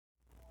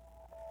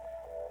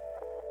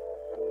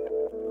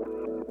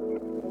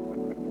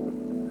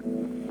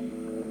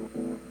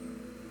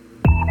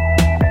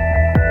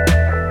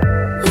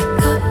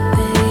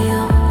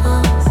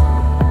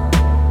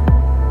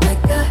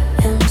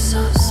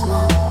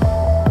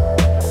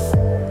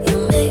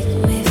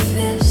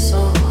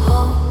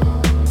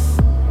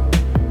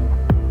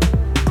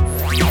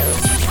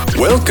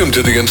Welcome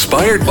to the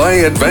Inspired by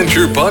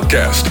Adventure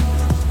podcast,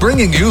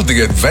 bringing you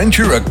the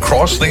adventure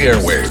across the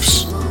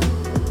airwaves.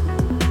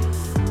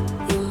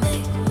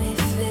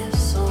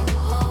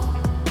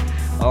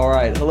 All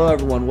right. Hello,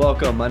 everyone.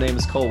 Welcome. My name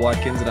is Cole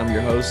Watkins, and I'm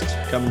your host,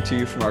 coming to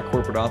you from our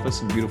corporate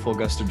office in beautiful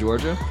Augusta,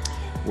 Georgia.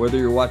 Whether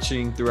you're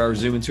watching through our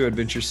Zoom Into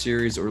Adventure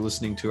series or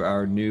listening to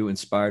our new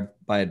Inspired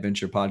by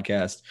Adventure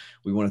podcast,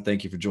 we want to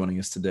thank you for joining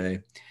us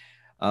today.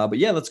 But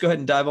yeah, let's go ahead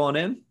and dive on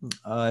in.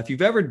 If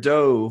you've ever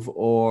dove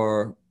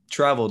or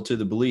traveled to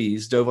the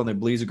Belize, dove on the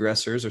Belize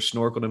aggressors or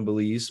snorkeled in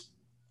Belize,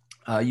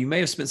 you may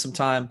have spent some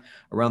time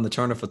around the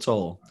Turniff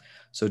Atoll.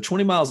 So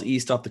 20 miles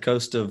east off the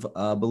coast of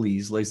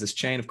Belize lays this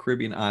chain of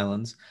Caribbean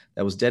islands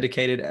that was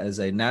dedicated as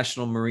a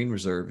national marine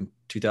reserve in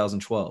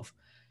 2012.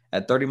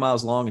 At 30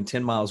 miles long and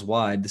 10 miles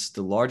wide, this is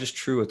the largest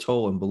true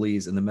atoll in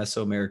Belize in the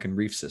Mesoamerican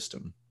reef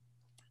system.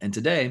 And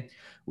today,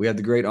 we have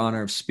the great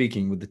honor of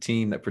speaking with the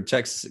team that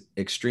protects this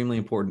extremely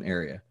important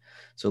area.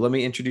 So let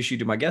me introduce you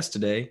to my guest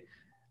today,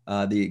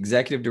 the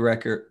Executive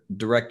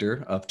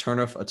Director of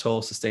Turniff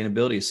Atoll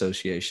Sustainability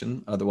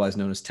Association, otherwise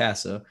known as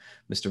TASA,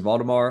 Mr.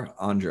 Valdemar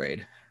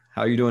Andrade.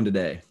 How are you doing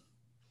today?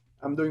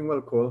 I'm doing well,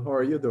 Cole. How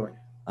are you doing?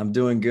 I'm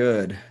doing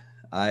good.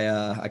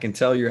 I can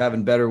tell you're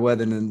having better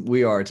weather than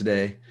we are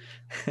today.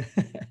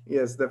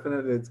 Yes,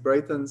 definitely. It's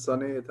bright and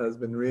sunny. It has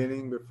been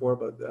raining before,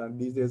 but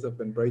these days have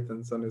been bright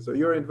and sunny. So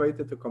you're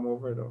invited to come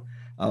over, though.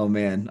 Oh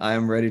man, I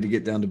am ready to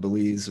get down to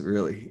Belize,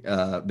 really,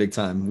 big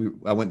time.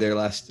 I went there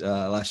last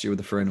year with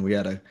a friend, and we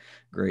had a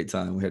great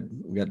time. We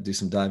got to do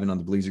some diving on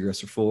the Belize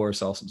Aggressor 4,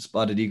 saw some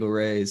spotted eagle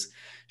rays,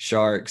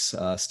 sharks,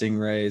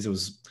 stingrays. It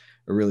was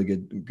a really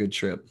good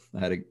trip. I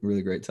had a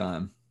really great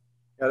time.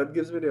 Yeah, that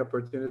gives me the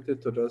opportunity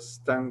to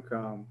just thank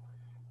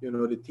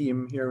the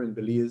team here in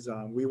Belize.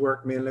 We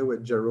work mainly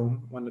with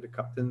Jerome, one of the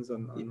captains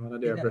on one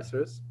of the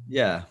aggressors.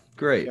 Yeah,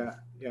 great.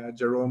 Yeah.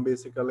 Jerome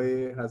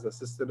basically has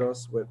assisted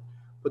us with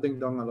putting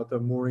down a lot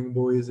of mooring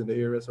buoys in the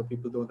area so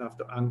people don't have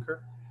to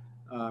anchor,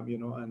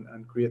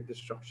 and create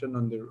destruction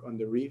on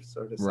the reefs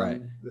or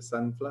the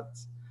sand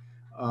flats.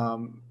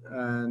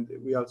 And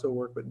we also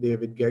work with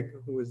David Gegg,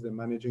 who is the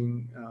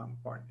managing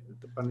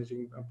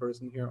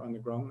person here on the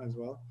ground as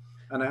well.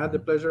 And I had the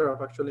pleasure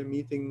of actually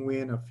meeting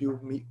Wayne a few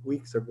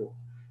weeks ago,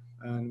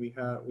 and we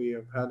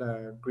have had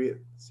a great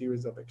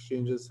series of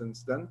exchanges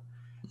since then.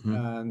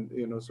 Mm-hmm.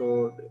 And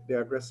so the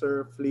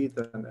aggressor fleet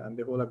and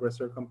the whole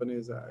aggressor company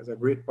is a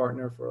great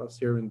partner for us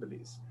here in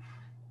Belize.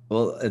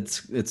 Well,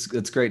 it's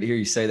great to hear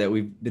you say that.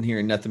 We've been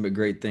hearing nothing but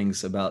great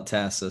things about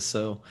TASA.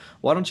 So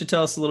why don't you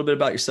tell us a little bit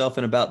about yourself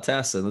and about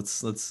TASA?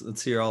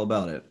 Let's hear all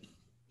about it.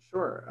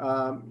 Sure.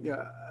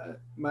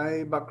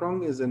 My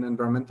background is in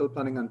environmental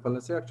planning and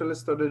policy. I actually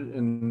studied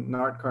in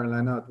North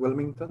Carolina at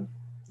Wilmington.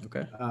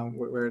 Okay.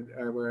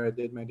 Where I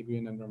did my degree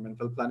in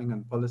environmental planning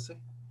and policy.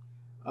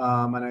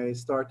 And I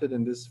started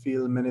in this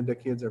field many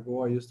decades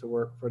ago. I used to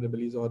work for the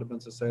Belize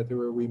Audubon Society,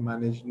 where we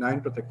managed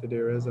 9 protected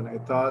areas, and I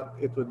thought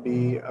it would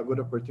be a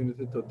good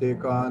opportunity to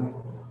take on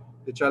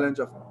the challenge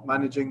of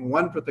managing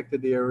one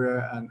protected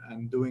area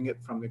and doing it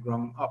from the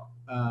ground up.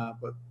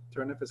 But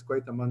Turniff is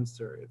quite a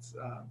monster. It's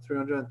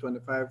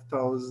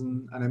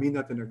 325,000, and I mean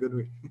that in a good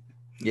way.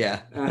 Yeah.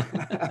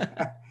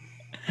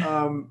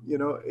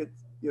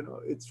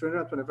 It's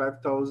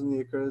 325,000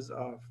 acres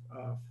of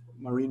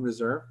marine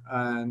reserve,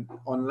 and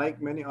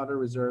unlike many other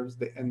reserves,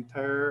 the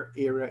entire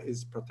area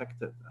is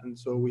protected. And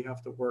so we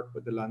have to work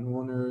with the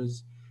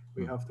landowners,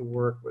 we have to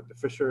work with the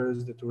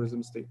fishers, the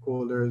tourism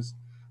stakeholders,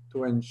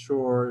 to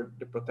ensure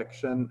the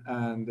protection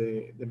and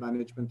the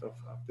management of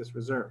this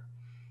reserve.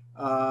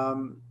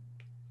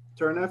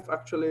 Turniff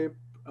actually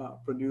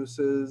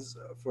produces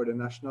for the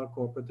national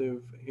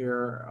cooperative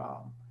here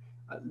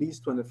at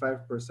least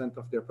 25%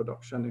 of their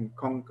production in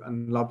conch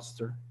and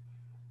lobster,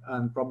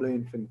 and probably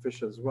in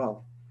finfish as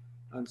well.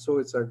 And so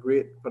it's a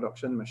great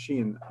production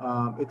machine.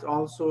 It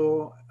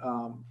also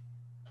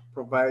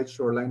provides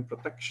shoreline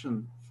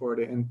protection for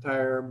the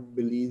entire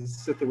Belize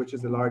city, which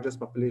is the largest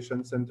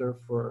population center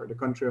for the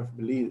country of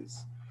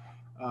Belize.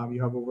 You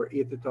have over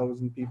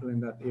 80,000 people in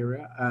that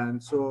area.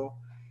 And so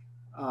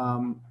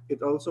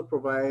it also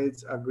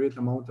provides a great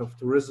amount of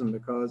tourism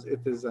because it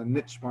is a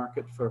niche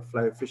market for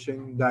fly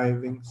fishing,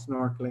 diving,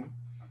 snorkeling.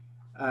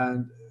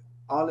 And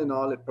all in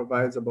all, it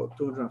provides about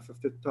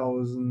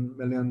 $250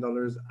 million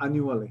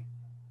annually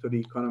to the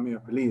economy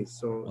of Belize.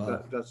 So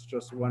wow. That's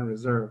just one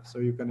reserve. So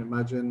you can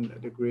imagine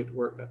the great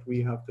work that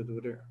we have to do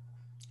there.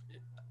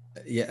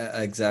 Yeah,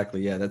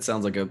 exactly. Yeah, that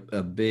sounds like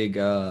a big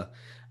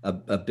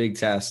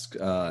task,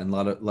 and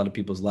a lot of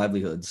people's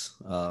livelihoods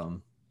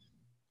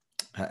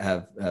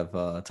have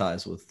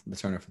ties with the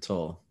Turniff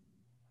Atoll.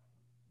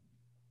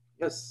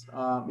 Yes,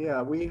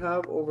 we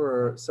have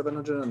over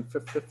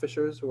 750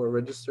 fishers who are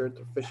registered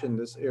to fish in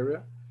this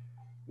area.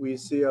 We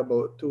see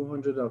about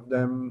 200 of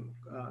them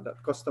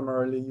that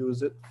customarily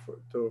use it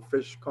to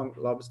fish conch,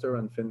 lobster,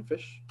 and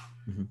finfish.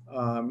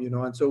 Mm-hmm.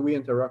 And so we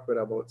interact with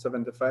about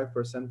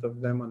 75%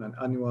 of them on an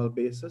annual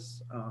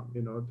basis,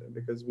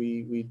 because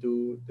we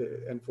do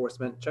the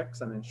enforcement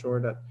checks and ensure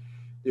that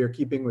they're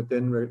keeping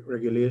within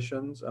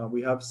regulations.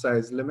 We have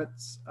size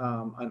limits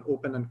and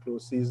open and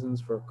closed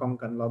seasons for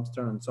conch and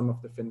lobster and some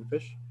of the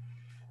finfish.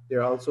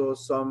 There are also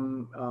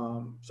some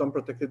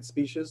protected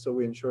species, so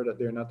we ensure that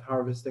they're not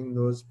harvesting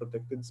those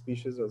protected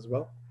species as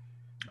well.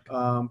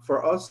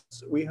 For us,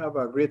 we have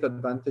a great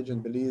advantage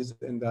in Belize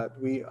in that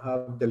we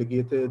have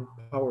delegated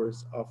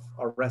powers of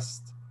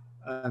arrest,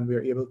 and we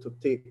are able to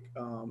take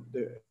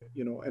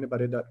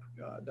anybody that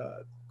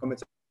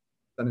commits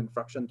an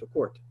infraction to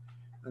court,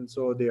 and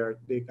so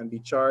they can be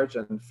charged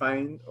and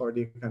fined, or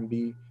they can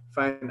be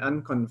fined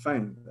and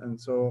confined. And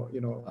so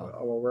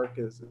our Wow. work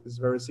is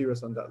very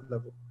serious on that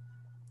level.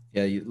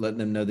 Yeah, you letting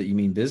them know that you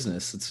mean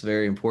business. It's a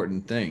very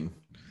important thing.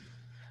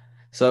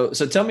 So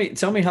tell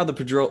me how the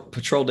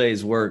patrol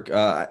days work.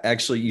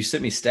 Actually, you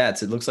sent me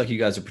stats. It looks like you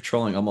guys are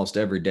patrolling almost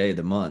every day of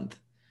the month,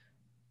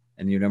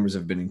 and your numbers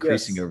have been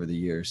increasing Yes. over the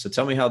years. So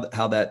tell me how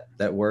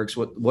that works.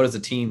 What is the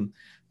team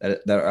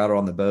that are out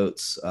on the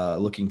boats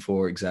looking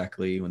for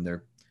exactly when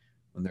they're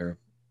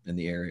in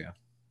the area?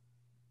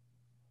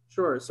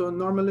 Sure. So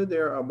normally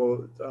there are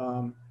about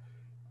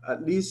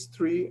at least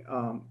three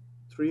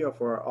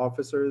of our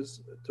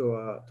officers to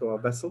a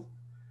vessel.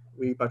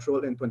 We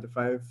patrol in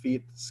 25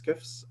 feet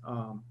skiffs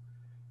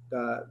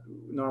that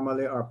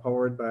normally are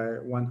powered by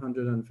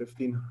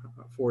 115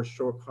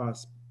 four-stroke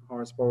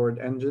horse-powered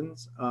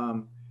engines.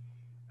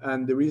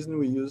 And the reason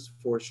we use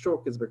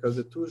four-stroke is because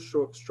the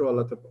two-strokes draw a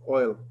lot of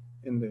oil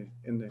in the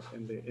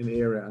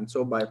area, and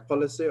so by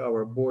policy,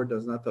 our board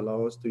does not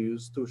allow us to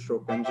use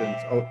two-stroke engines,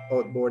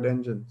 outboard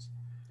engines.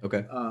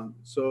 Okay.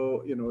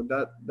 So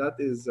that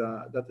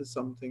is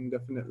something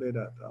definitely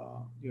that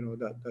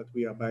that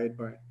we abide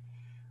by.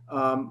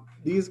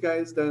 These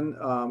guys then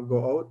go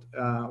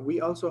out.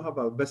 We also have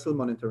a vessel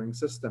monitoring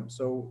system.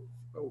 So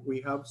we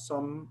have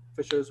some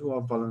fishers who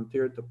have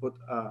volunteered to put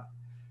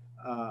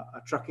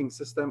a tracking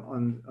system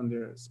on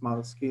their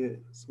small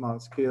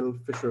scale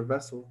fisher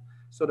vessel,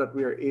 so that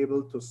we are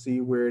able to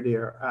see where they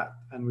are at,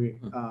 and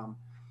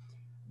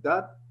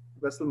that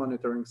vessel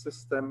monitoring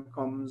system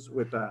comes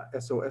with a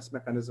SOS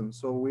mechanism.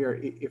 So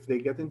if they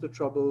get into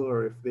trouble,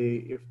 or if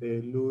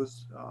they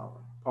lose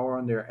power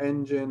on their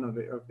engine,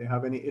 or if they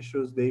have any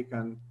issues, they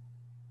can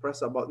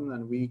press a button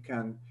and we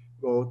can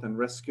go out and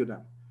rescue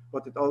them.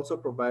 But it also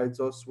provides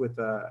us with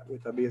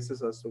a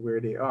basis as to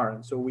where they are,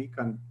 and so we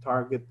can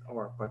target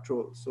our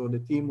patrols. So the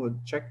team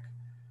would check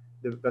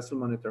the vessel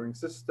monitoring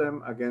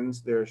system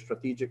against their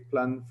strategic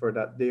plan for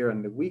that day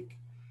and the week,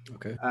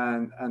 Okay.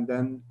 and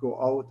then go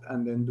out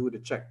and then do the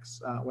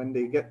checks. When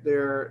they get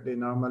there, they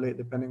normally,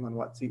 depending on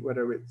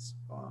whether it's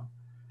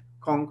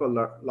conch or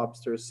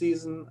lobster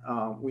season,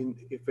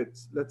 if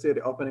it's, let's say,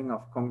 the opening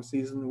of conch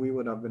season, we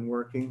would have been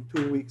working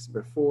 2 weeks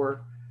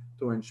before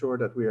to ensure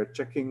that we are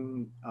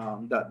checking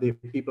that the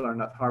people are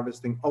not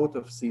harvesting out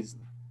of season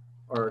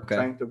or Okay.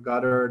 trying to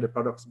gather the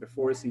products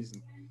before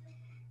season.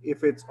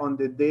 If it's on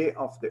the day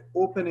of the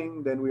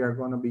opening, then we are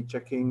going to be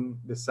checking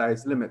the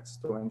size limits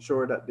to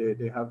ensure that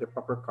they have the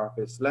proper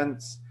carcass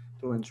lengths,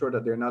 to ensure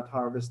that they're not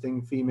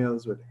harvesting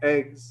females with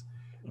eggs.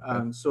 Okay.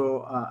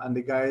 And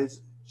the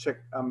guys check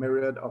a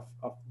myriad of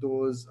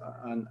those,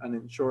 and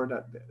ensure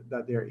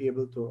that they are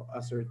able to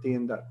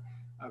ascertain that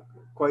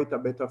quite a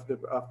bit of the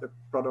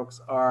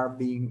products are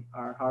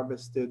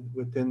harvested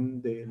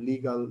within the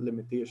legal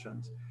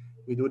limitations.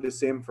 We do the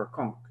same for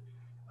conch,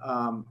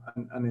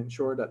 and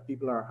ensure that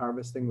people are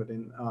harvesting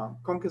within.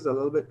 Conch is a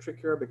little bit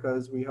trickier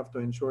because we have to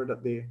ensure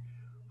that they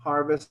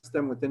harvest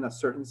them within a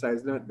certain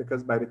size limit,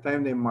 because by the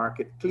time they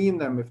market clean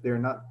them, if they're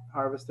not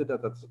harvested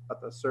at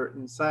a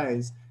certain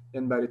size,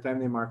 then by the time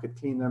they market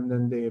clean them,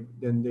 then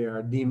they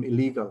are deemed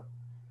illegal,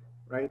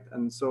 right?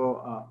 And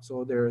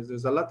so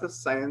there's a lot of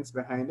science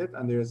behind it,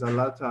 and there's a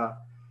lot of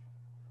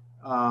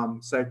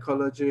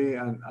psychology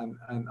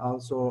and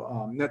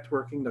also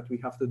networking that we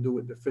have to do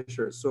with the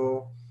fishers.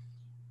 So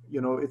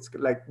it's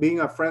like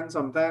being a friend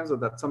sometimes, or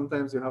that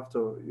sometimes you have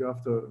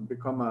to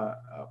become a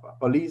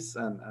police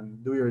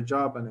and do your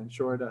job and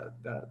ensure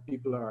that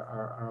people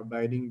are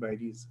abiding by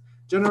these.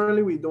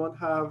 Generally, we don't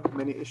have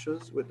many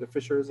issues with the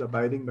fishers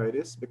abiding by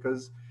this,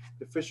 because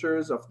the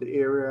fishers of the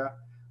area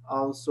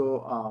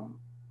also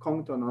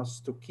count on us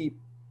to keep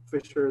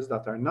fishers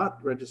that are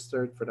not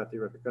registered for that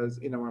area, because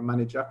in our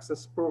managed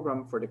access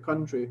program for the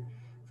country,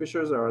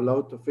 fishers are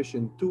allowed to fish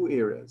in 2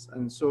 areas,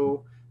 and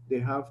so they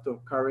have to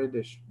carry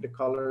the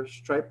color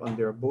stripe on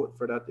their boat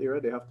for that area.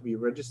 They have to be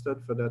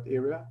registered for that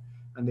area,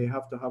 and they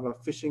have to have a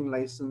fishing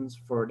license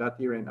for that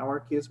area. In our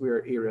case, we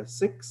are area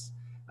 6,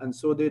 and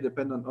so they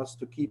depend on us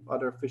to keep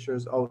other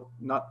fishers out,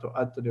 not to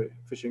add to the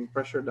fishing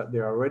pressure that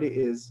there already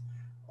is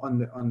on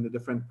the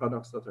different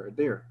products that are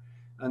there.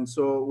 And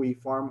so we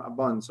form a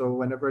bond. So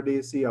whenever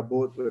they see a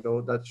boat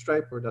without that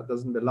stripe, or that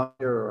doesn't belong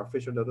there, or a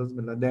fisher that doesn't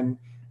belong, then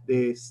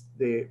they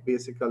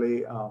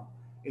basically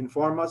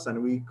inform us,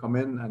 and we come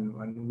in, and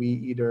when we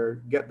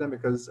either get them,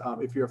 because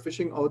if you're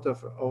fishing out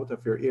of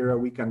your area,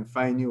 we can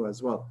fine you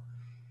as well,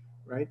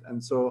 right?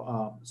 And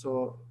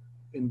so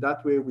in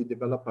that way, we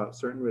develop a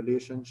certain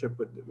relationship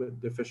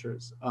with the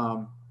fishers.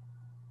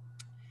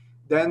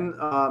 Then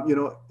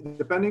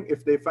depending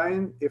if they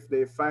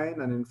find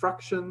an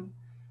infraction,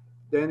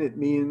 then it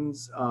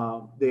means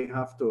they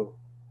have to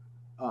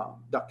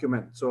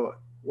document. So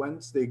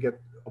once they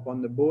get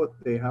upon the boat,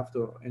 they have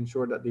to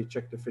ensure that they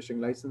check the fishing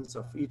license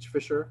of each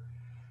fisher.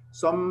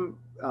 Some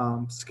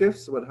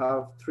skiffs would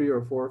have 3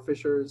 or 4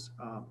 fishers,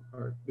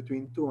 or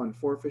between 2 and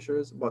 4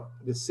 fishers, but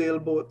the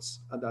sailboats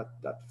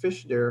that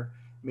fish there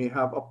may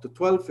have up to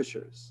 12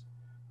 fishers.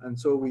 And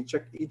so we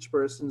check each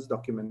person's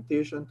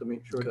documentation to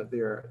make sure that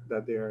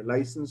they are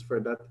licensed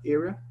for that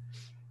area,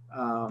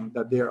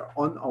 that they are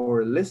on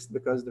our list,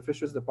 because the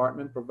Fisheries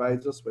Department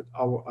provides us with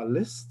a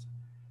list,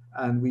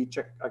 and we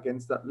check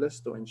against that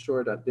list to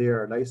ensure that they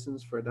are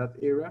licensed for that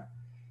area.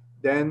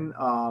 Then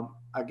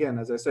again,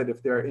 as I said,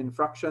 if there are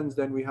infractions,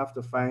 then we have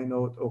to find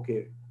out,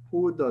 okay,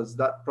 who does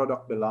that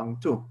product belong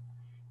to,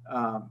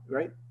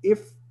 right?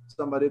 If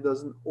somebody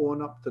doesn't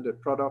own up to the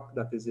product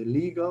that is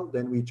illegal,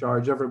 then we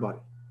charge everybody.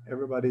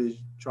 Everybody is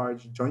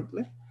charged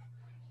jointly.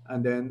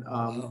 And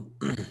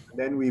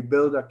then we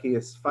build a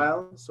case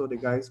file. So the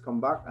guys come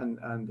back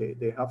and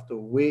they have to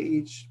weigh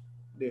each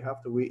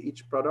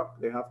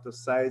product. They have to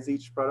size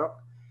each product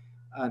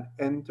and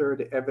enter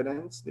the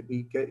evidence. That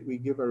we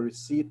give a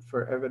receipt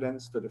for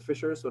evidence to the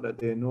fisher, so that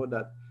they know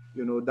that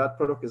that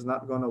product is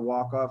not going to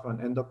walk off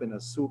and end up in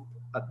a soup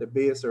at the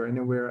base or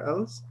anywhere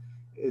else.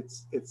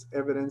 It's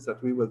evidence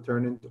that we will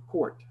turn into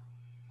court.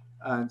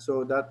 And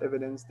so that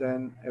evidence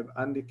then,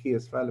 and the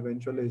case file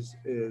eventually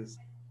is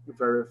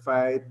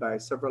verified by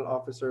several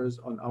officers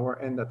on our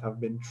end that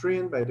have been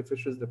trained by the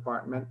Fisheries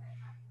Department.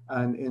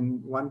 And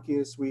in one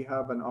case, we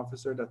have an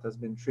officer that has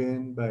been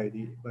trained by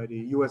the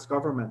U.S.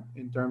 government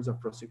in terms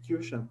of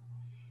prosecution,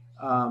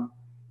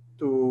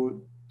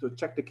 to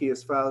check the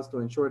case files to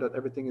ensure that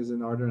everything is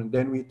in order. And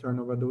then we turn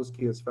over those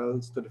case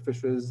files to the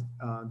Fisheries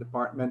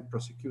Department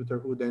prosecutor,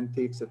 who then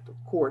takes it to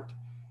court.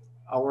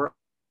 Our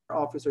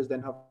officers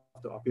then have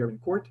to appear in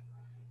court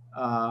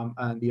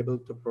and be able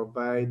to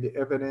provide the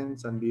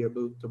evidence and be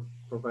able to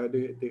provide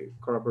the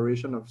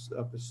corroboration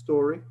of the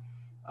story,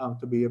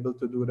 to be able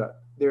to do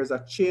that. There's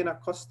a chain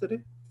of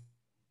custody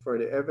for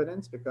the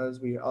evidence, because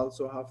we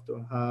also have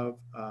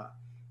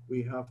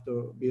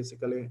to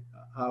basically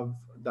have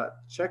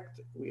that checked.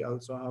 We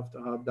also have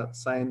to have that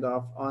signed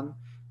off on.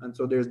 And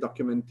so there's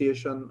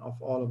documentation of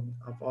all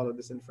of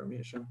this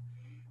information.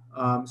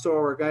 So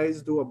our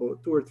guys do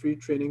about 2 or 3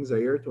 trainings a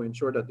year to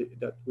ensure that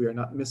we are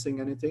not missing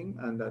anything,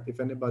 and that if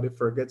anybody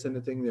forgets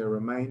anything, they're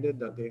reminded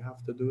that they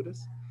have to do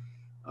this.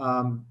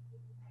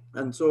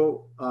 And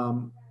so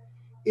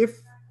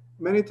if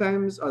many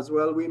times as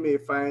well, we may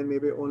find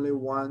maybe only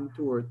 1,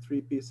 2, or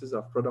 3 pieces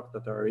of product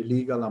that are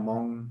illegal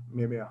among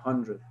maybe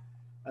 100.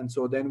 And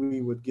so then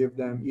we would give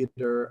them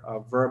either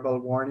a verbal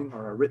warning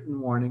or a written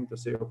warning to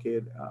say,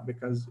 okay,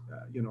 because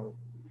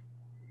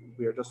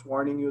we are just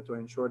warning you to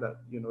ensure that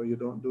you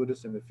don't do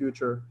this in the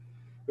future.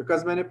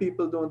 Because many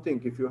people don't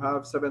think, if you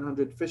have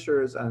 700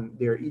 fishers and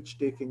they're each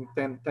taking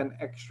 10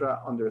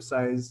 extra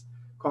undersized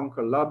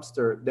conker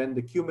lobster, then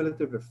the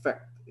cumulative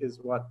effect is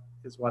what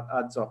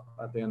adds up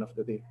at the end of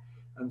the day.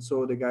 And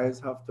so the guys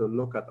have to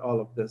look at all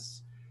of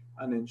this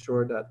and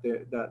ensure that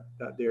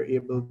they're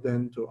able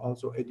then to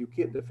also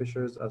educate the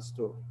fishers as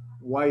to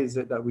why is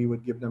it that we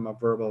would give them a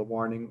verbal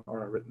warning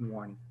or a written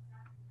warning,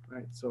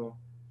 right? So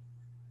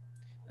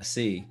I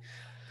see.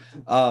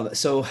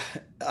 So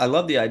I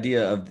love the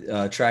idea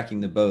of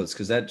tracking the boats,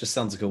 because that just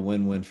sounds like a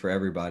win-win for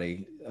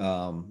everybody.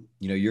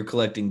 You're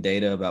collecting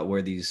data about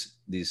where these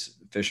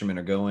fishermen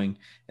are going,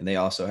 and they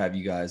also have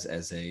you guys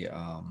as a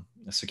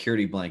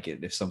security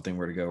blanket if something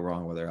were to go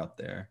wrong while they're out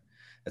there.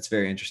 That's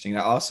very interesting.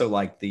 I also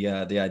like the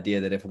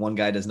idea that if one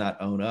guy does not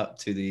own up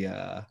to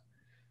the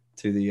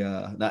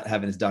not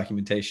having his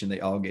documentation, they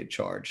all get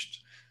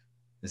charged.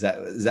 Is that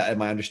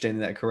am I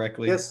understanding that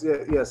correctly? Yes.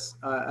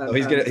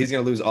 He's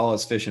gonna lose all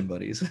his fishing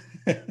buddies.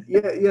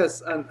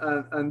 Yes,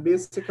 and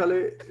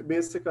basically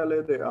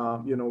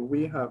the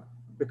we have,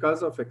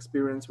 because of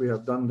experience, we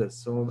have done this.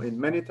 So in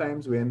many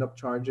times we end up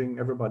charging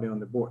everybody on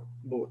the boat,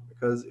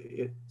 because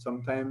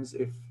sometimes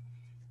if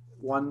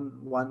one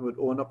would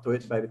own up to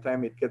it, by the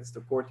time it gets to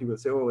court, he will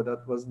say, oh,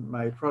 that wasn't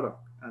my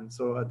product. And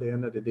so at the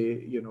end of the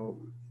day,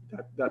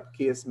 that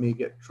case may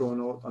get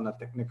thrown out on a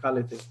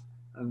technicality.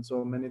 And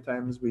so many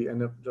times we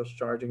end up just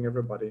charging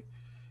everybody.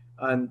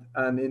 And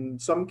in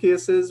some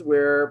cases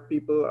where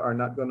people are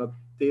not going to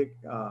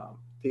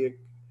take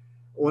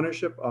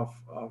ownership of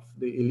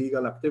the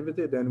illegal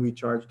activity, then we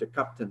charge the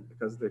captain,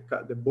 because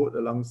the boat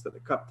belongs to the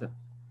captain.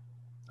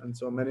 And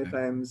so many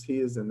times he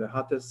is in the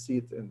hottest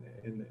seat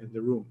in the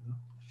room.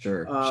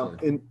 Sure.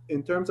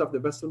 In terms of the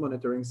vessel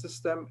monitoring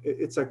system,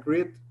 it's a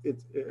great,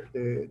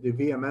 the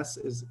VMS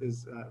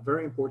is a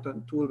very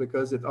important tool,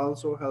 because it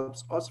also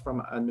helps us from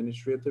an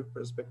administrative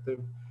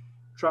perspective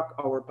track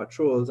our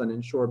patrols and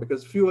ensure,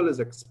 because fuel is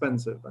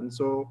expensive. And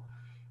so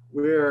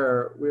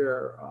we're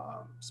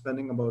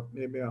spending about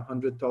maybe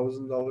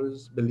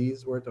 $100,000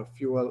 Belize worth of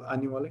fuel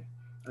annually.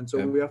 And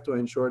so we have to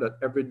ensure that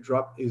every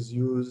drop is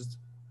used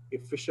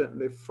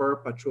efficiently for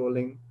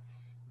patrolling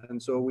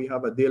And so we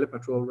have a daily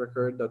patrol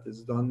record that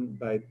is done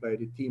by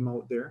the team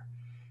out there.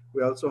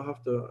 We also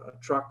have to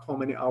track how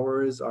many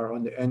hours are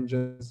on the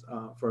engines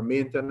for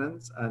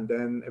maintenance and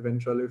then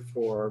eventually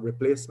for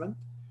replacement.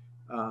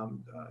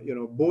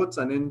 Boats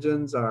and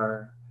engines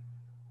are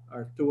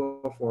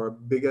two of our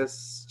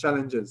biggest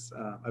challenges.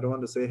 I don't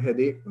want to say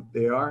headache, but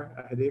they are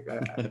a headache.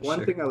 One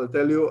Sure. thing I will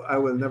tell you, I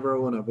will never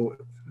own a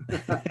boat.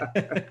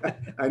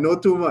 I know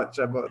too much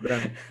about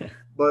them,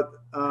 but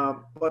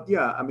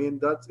yeah, I mean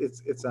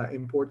it's an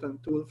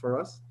important tool for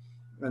us,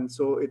 and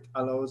so it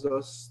allows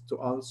us to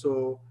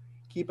also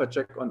keep a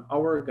check on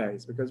our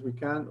guys because we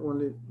can't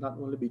only not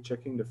only be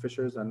checking the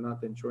fishers and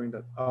not ensuring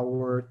that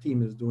our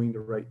team is doing the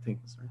right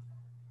things. Right?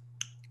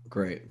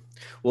 Great.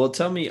 Well,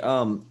 tell me,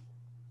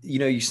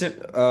 you sent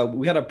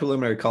we had a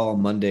preliminary call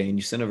on Monday, and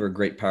you sent over a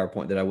great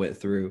PowerPoint that I went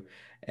through,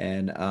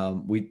 and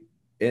we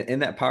in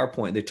that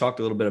PowerPoint they talked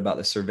a little bit about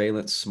the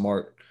surveillance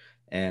smart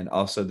and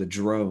also the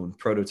drone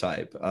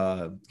prototype.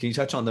 Can you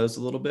touch on those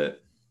a little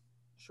bit?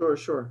 Sure,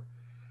 sure.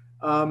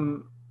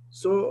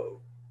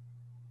 So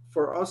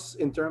for us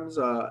in terms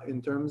of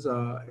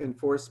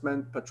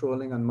enforcement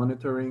patrolling and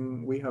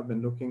monitoring, we have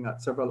been looking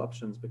at several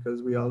options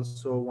because we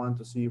also want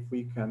to see if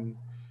we can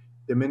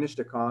diminish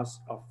the cost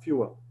of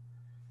fuel.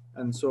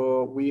 And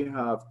so we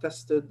have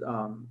tested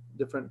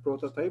different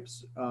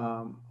prototypes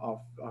of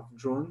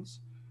drones,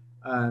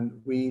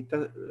 and we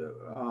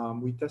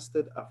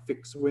tested a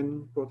fixed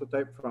wing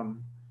prototype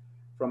from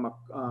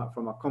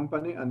a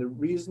company. And the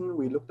reason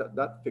we looked at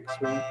that fixed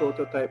wing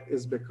prototype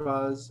is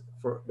because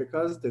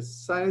the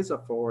size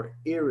of our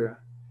area,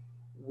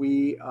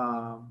 we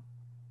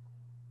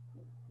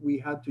we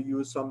had to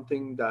use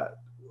something that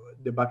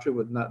the battery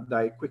would not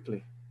die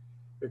quickly,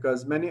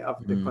 because many of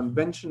the Mm,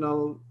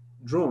 conventional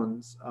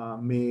drones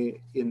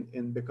may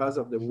in because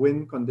of the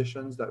wind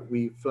conditions that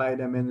we fly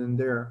them in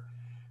there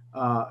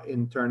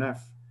in turn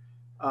F,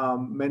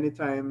 many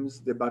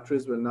times the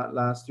batteries will not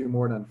last you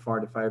more than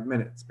 45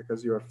 minutes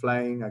because you're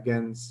flying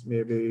against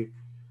maybe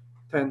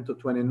 10 to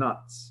 20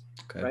 knots,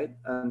 okay. right?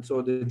 And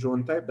so the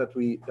drone type that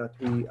we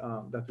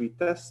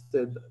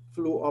tested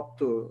flew up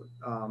to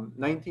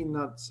 19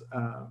 knots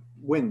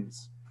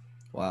winds.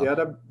 the Wow.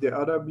 other the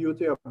other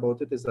beauty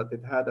about it is that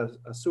it had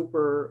a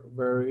super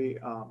very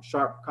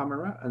sharp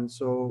camera, and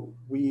so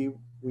we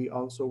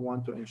also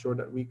want to ensure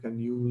that we can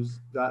use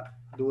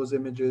those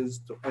images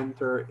to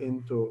enter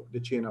into the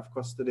chain of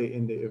custody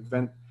in the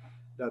event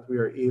that we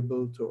are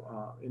able to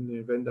in the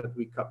event that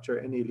we capture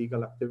any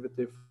illegal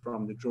activity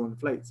from the drone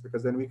flights,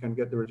 because then we can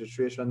get the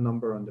registration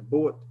number on the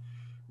boat.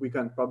 We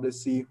can probably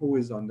see who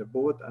is on the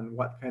boat and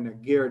what kind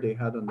of gear they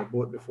had on the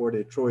boat before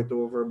they throw it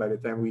over by the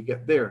time we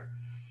get there,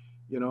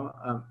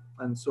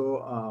 and so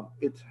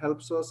it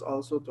helps us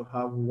also to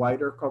have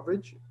wider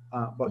coverage.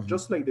 But Hmm.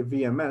 just like the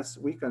VMS,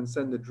 we can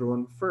send the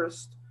drone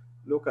first,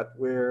 look at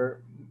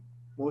where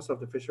most of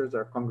the fishers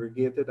are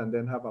congregated, and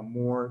then have a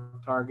more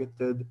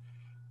targeted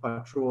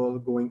patrol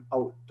going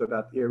out to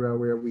that area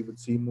where we would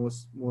see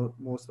most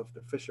of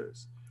the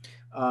fishers.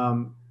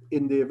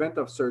 In the event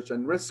of search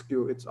and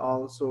rescue, it's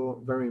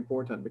also very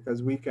important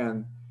because we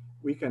can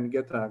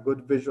get a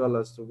good visual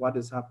as to what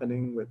is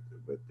happening with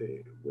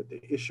the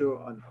issue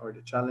or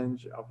the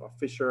challenge of a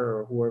fisher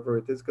or whoever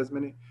it is. Because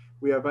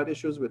we have had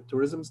issues with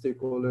tourism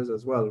stakeholders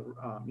as well.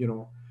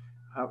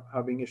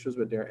 Having issues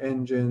with their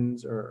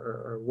engines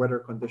or weather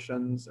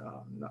conditions,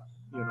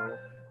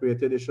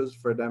 created issues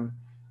for them.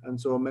 And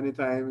so many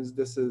times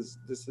this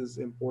is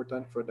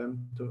important for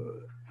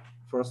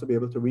us to be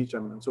able to reach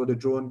them. And so the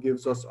drone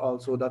gives us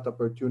also that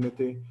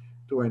opportunity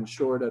to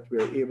ensure that we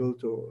are able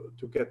to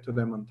get to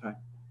them on time.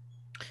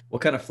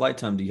 What kind of flight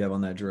time do you have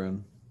on that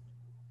drone?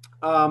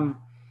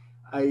 Um,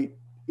 I,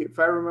 if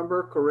I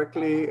remember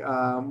correctly,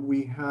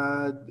 we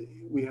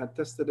had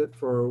tested it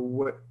for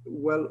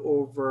well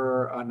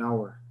over an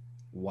hour.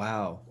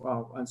 Wow.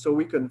 Wow! And so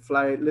we can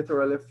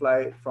literally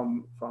fly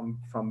from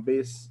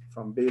base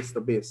to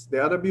base.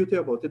 The other beauty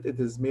about it, it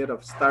is made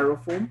of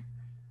styrofoam,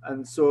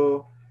 and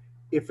so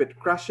if it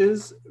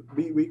crashes,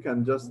 we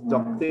can just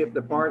duct tape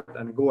the part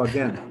and go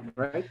again,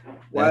 right?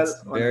 While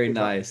That's on very if a,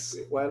 nice.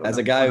 while As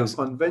a on guy a who's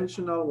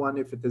conventional one,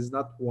 if it is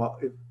not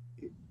if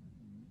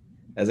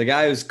as a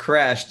guy who's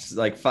crashed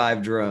like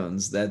 5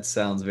 drones, that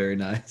sounds very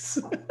nice.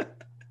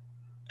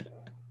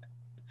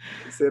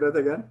 say that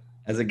again.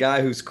 As a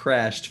guy who's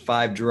crashed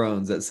 5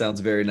 drones, that sounds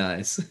very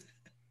nice.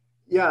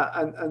 Yeah,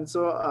 and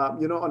so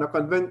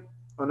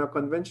on a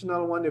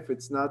conventional one, if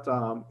it's not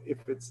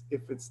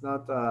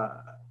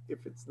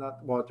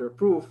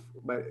waterproof,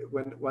 but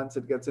when once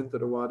it gets into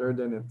the water,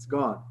 then it's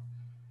gone,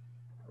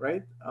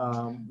 right?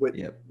 With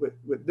Yep.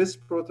 with this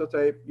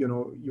prototype,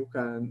 you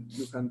can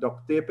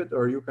duct tape it,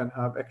 or you can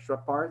have extra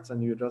parts,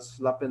 and you just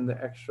slap in the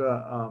extra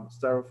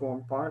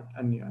styrofoam part,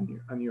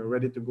 and you're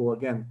ready to go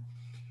again.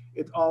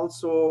 It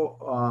also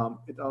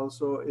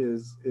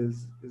is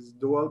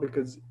dual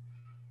because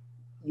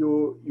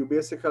you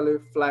basically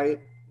fly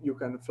it. You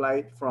can fly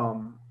it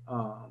from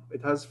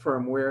it has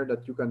firmware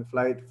that you can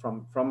fly it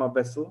from a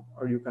vessel,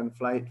 or you can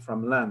fly it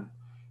from land.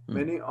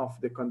 Many of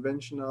the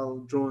conventional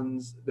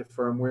drones, the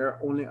firmware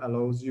only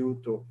allows you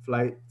to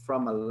fly it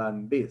from a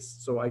land base.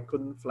 So I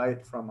couldn't fly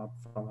it from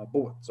a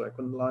boat. So I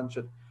couldn't launch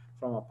it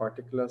from a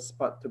particular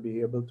spot to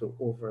be able to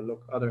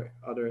overlook other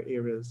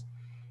areas.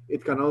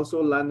 It can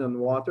also land on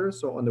water.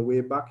 So on the way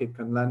back, it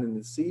can land in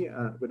the sea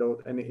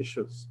without any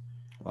issues,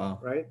 Wow.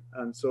 right?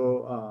 And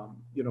so,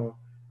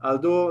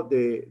 although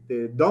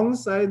the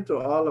downside to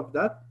all of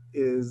that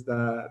is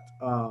that,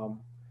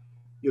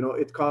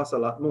 it costs a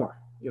lot more.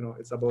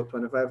 It's about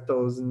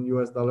 25,000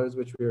 US dollars,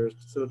 which we are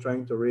still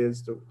trying to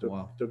raise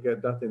Wow. to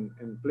get that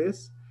in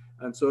place.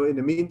 And so in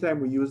the meantime,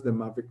 we use the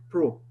Mavic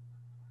Pro,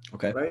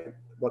 Okay. right?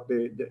 But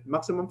the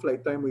maximum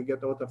flight time we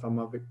get out of a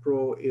Mavic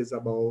Pro is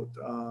about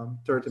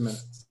 30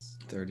 minutes.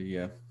 30,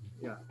 yeah.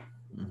 Yeah.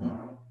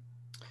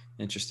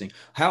 Interesting.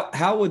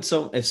 How would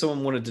if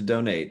someone wanted to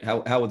donate,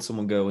 how would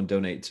someone go and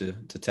donate to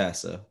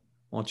TASA?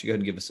 Why don't you go ahead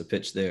and give us a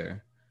pitch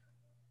there?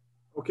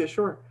 Okay,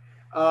 sure.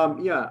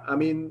 Yeah, I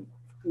mean,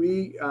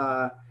 we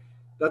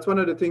that's one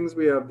of the things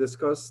we have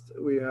discussed.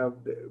 We have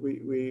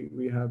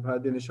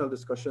had initial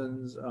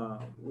discussions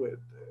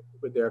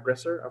with the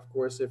aggressor. Of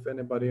course, if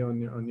anybody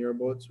on your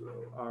boats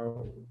are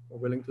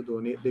willing to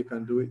donate, they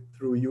can do it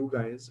through you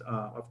guys.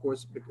 Of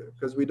course,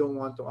 because we don't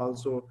want to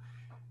also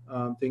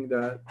think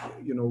that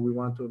we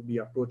want to be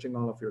approaching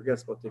all of your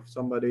guests. But if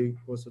somebody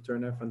goes to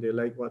Turn F and they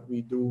like what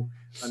we do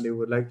and they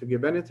would like to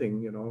give anything,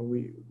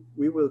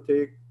 we will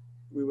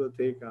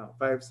take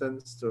 5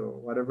 cents to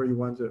whatever you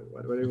want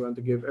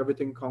to give.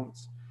 Everything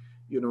counts,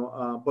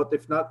 but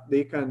if not,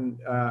 they can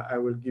I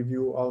will give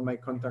you all my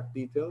contact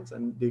details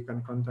and they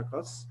can contact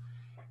us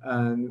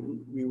and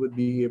we would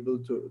be able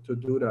to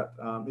do that.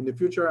 In the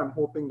future, I'm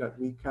hoping that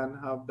we can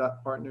have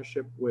that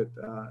partnership with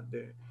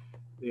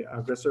the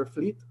aggressor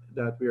fleet,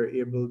 that we are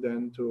able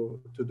then to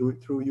do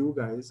it through you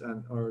guys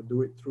or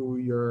do it through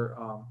your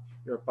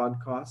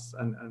podcasts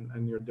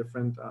and your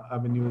different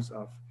avenues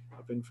of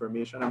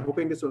information. I'm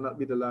hoping this will not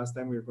be the last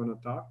time we're going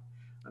to talk,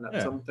 and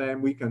at some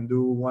time we can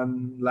do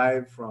one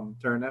live from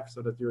Turn F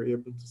so that you're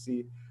able to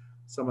see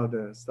some of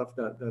the stuff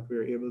that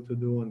we're able to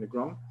do on the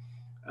ground.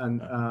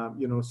 And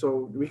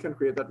so we can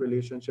create that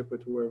relationship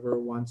with whoever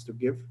wants to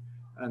give,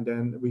 and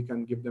then we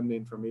can give them the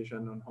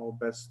information on how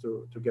best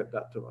to get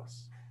that to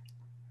us.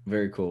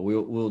 Very cool.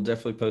 We'll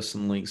definitely post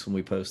some links when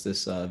we post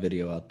this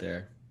video out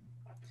there.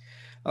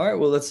 All right,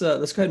 well, let's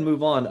go ahead and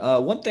move on.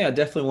 One thing I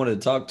definitely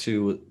wanted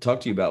to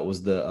talk to you about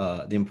was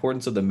the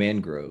importance of the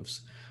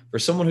mangroves. For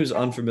someone who's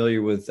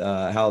unfamiliar with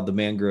how the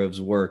mangroves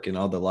work and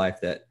all the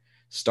life that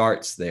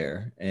starts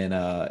there and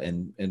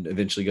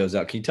eventually goes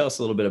out, can you tell us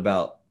a little bit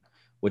about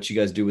what you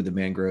guys do with the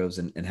mangroves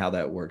and how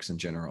that works in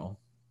general?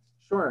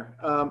 Sure.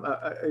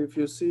 If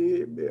you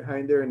see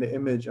behind there in the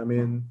image, I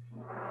mean,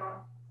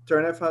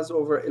 Turn F has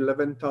over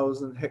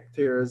 11,000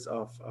 hectares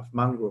of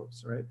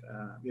mangroves, right?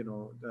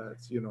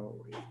 That's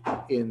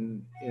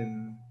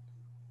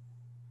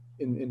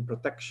in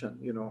protection,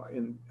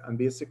 and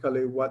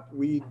basically what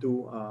we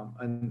do,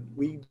 and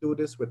we do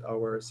this with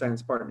our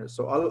science partners.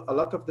 So a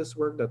lot of this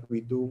work that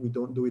we do, we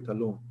don't do it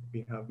alone.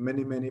 We have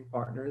many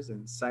partners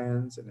in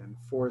science and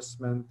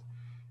enforcement.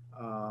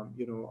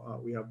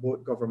 We have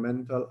both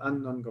governmental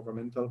and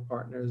non-governmental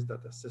partners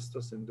that assist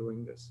us in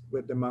doing this.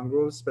 With the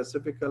mangroves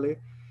specifically,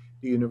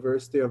 the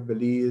University of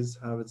Belize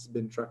has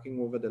been tracking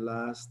over the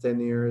last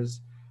 10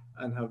 years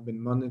and have been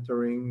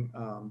monitoring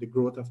the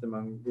growth of the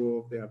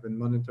mangrove. They have been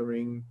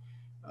monitoring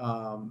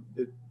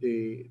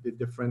the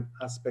different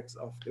aspects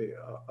of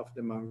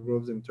the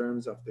mangroves in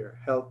terms of their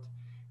health,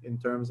 in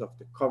terms of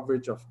the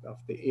coverage of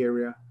the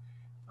area.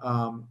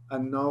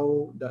 And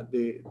now that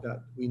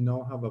we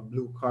now have a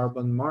blue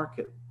carbon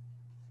market,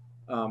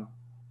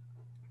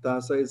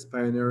 TASA is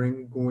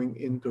pioneering going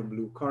into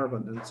blue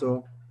carbon. And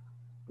so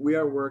we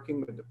are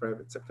working with the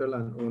private sector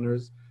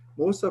landowners,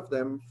 most of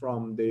them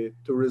from the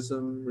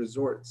tourism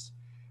resorts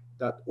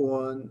that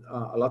own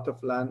a lot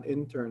of land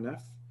in Turn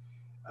F,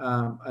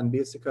 and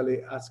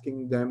basically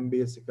asking them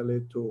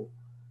to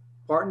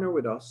partner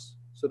with us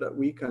so that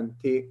we can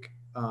take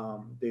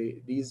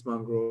these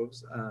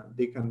mangroves.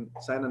 They can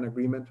sign an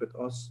agreement with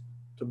us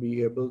to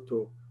be able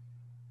to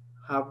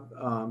have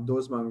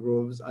those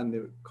mangroves and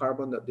the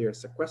carbon that they are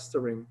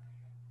sequestering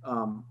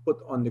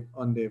put on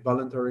the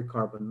voluntary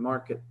carbon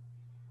market.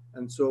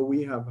 And so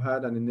we have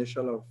had an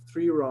initial of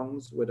 3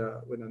 rounds with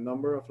a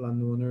number of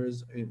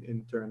landowners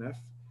in Turn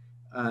F.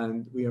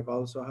 And we have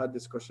also had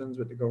discussions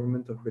with the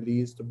government of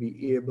Belize to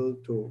be able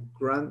to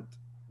grant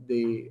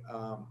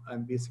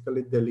and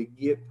basically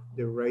delegate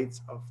the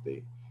rights of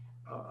the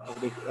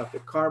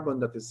carbon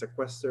that is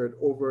sequestered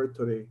over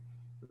to the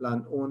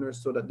landowners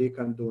so that they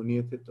can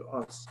donate it to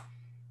us.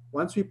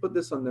 Once we put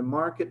this on the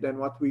market, then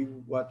what we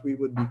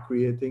would be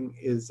creating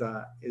is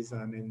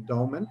an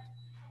endowment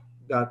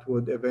that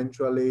would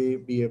eventually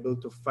be able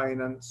to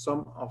finance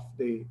some of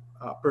the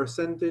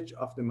percentage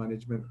of the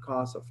management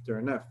cost of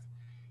Turn F.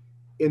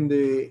 In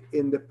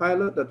the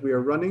pilot that we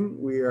are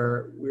running, we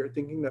are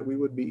thinking that we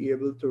would be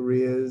able to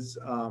raise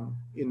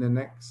in the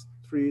next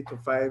 3 to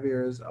 5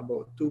 years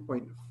about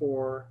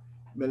 $2.4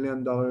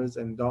 million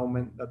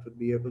endowment that would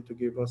be able to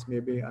give us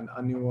maybe an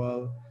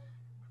annual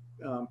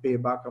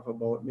payback of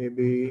about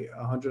maybe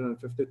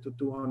 150 to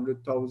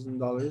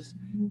 $200,000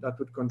 that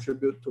would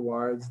contribute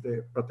towards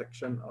the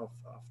protection of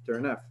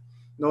Turf.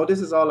 Now, this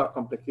is all a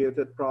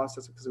complicated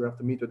process because we have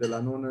to meet with the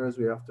landowners,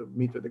 we have to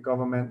meet with the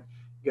government,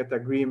 get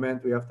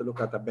agreement, we have to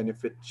look at a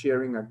benefit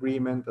sharing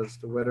agreement as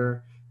to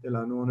whether the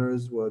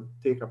landowners would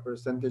take a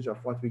percentage of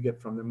what we get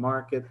from the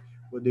market,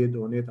 would they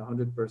donate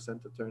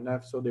 100% to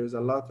Turf. So there's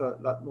a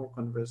lot more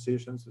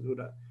conversations to do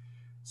that.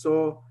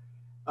 So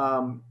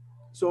um,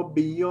 so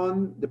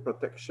beyond the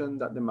protection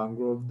that the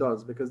mangrove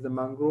does, because the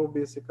mangrove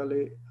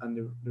basically and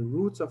the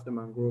roots of the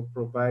mangrove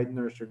provide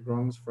nursery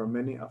grounds for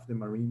many of the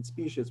marine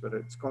species, whether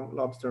it's conch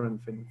lobster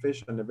and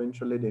finfish, and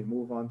eventually they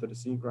move on to the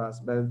seagrass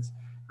beds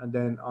and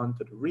then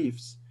onto the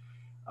reefs.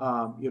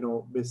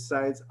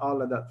 Besides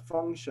all of that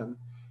function,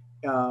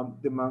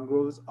 the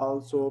mangroves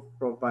also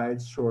provide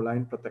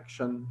shoreline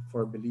protection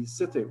for Belize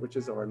City, which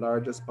is our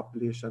largest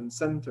population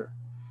center.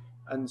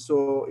 And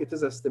so it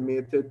is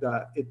estimated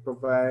that it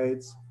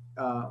provides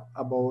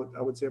about,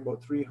 I would say,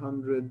 about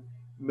 $300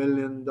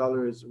 million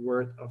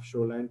worth of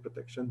shoreline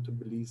protection to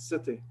Belize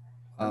City.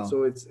 And Wow.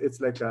 so it's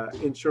like an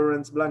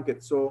insurance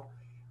blanket. So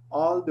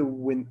all the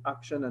wind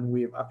action and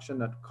wave action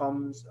that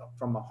comes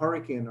from a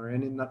hurricane or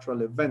any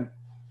natural event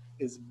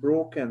is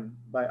broken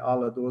by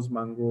all of those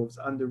mangroves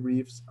and the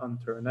reefs on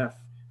Turf.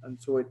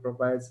 And so it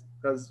provides,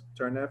 because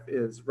Turf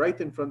is right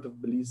in front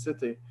of Belize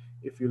City,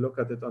 if you look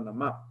at it on the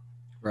map,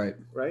 Right.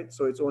 right?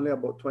 So it's only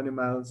about 20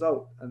 miles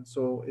out. And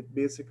so it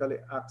basically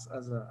acts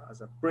as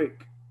a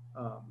brake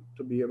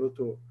to be able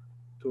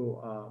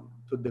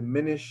to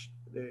diminish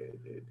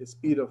the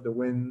speed of the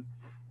wind,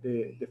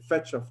 the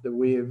fetch of the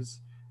waves,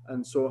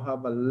 and so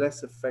have a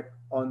less effect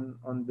on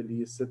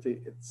Belize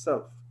City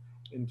itself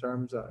in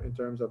terms of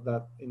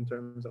that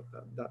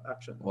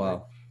action, right?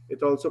 Wow.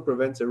 It also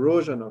prevents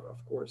erosion,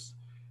 of course.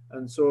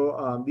 And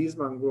so these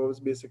mangroves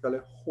basically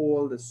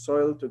hold the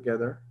soil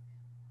together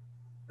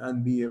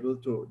and be able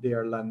to, they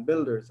are land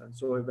builders, and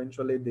so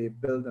eventually they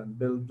build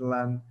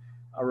land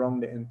around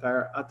the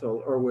entire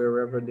atoll or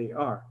wherever they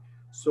are.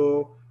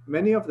 So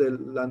many of the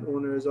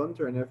landowners on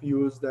Turf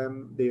use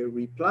them, they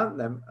replant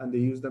them, and they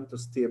use them to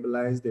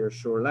stabilize their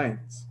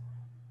shorelines,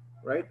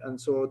 right? And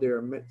so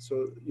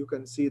so you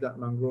can see that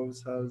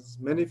mangroves has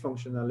many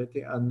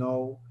functionality and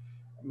now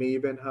may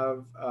even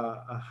have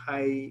a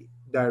high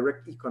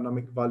direct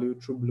economic value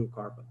through blue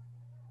carbon.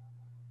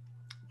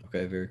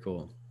 Okay. Very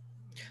cool.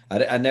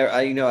 I never,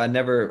 I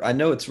never, I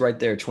know it's right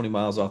there, 20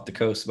 miles off the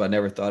coast, but I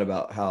never thought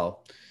about how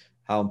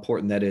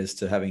important that is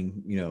to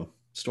having,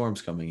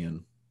 storms coming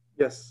in.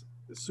 Yes,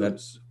 That very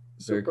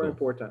super cool.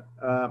 important.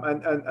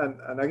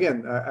 And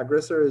again,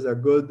 aggressor is a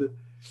good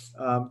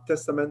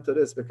testament to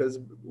this because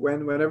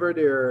whenever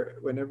there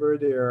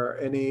are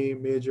any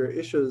major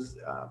issues,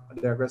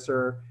 the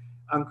aggressor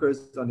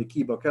anchors on the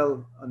Key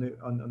Bokel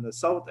on the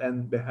south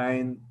end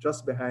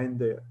just behind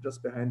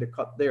the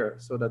cut there,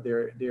 so that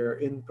they're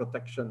in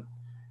protection,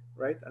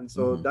 right? And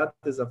so Hmm. that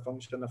is a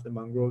function of the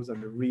mangroves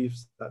and the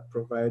reefs that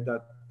provide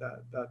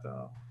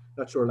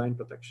that shoreline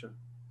protection.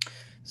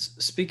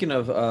 Speaking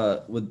of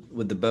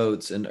with the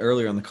boats, and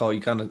earlier on the call, you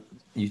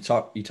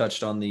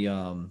touched on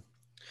the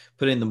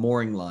putting the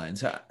mooring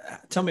lines.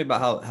 Tell me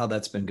about how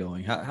that's been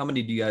going. How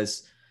many do you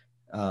guys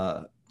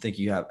think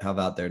you have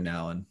out there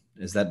now, and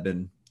has that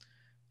been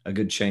a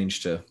good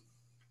change to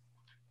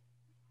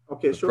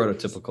Okay, the sure.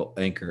 prototypical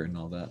anchor and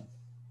all that?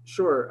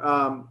 Sure.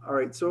 All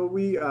right. So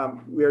we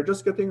are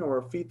just getting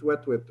our feet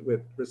wet with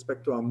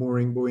respect to our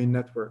mooring buoy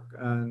network,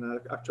 and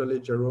actually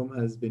Jerome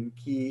has been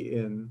key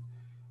in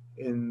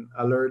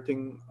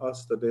alerting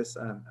us to this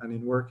and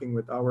in working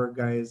with our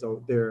guys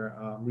out there.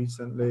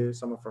 Recently,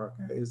 some of our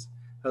guys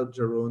helped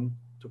Jerome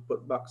to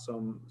put back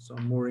some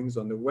moorings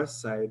on the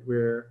west side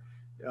where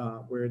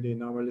they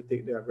normally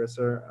take the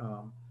aggressor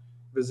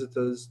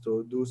visitors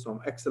to do some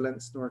excellent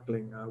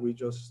snorkeling. We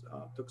just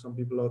took some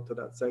people out to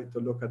that site to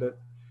look at it,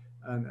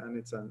 and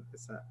it's an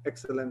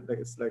excellent, like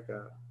it's like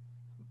a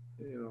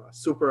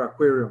super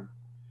aquarium,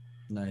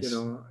 Nice.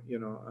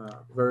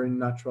 very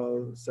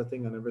natural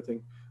setting and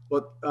everything.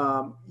 But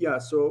yeah,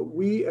 so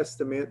we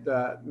estimate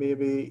that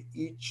maybe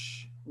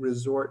each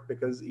resort,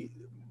 because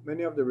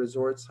many of the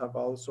resorts have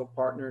also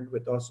partnered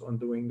with us on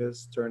doing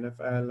this. Turf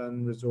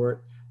Island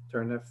Resort,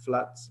 Turf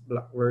Flats,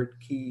 Blackbird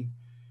Key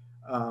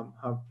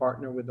have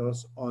partnered with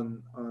us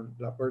on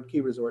Blackbird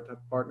Key Resort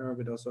have partnered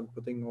with us on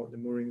putting out the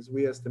moorings.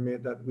 We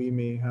estimate that we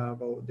may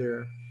have out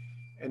there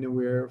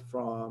anywhere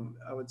from,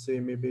 I would say,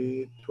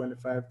 maybe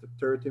 25 to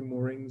 30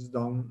 moorings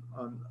down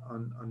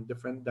on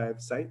different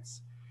dive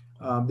sites.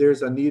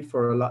 There's a need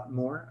for a lot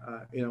more.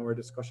 In our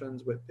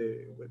discussions with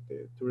the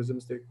tourism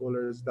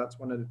stakeholders, that's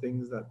one of the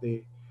things that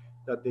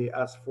they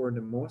ask for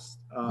the most.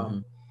 Hmm.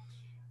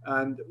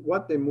 And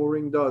what the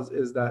mooring does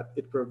is that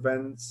it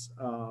prevents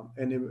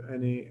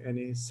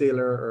any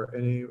sailor or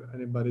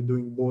anybody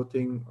doing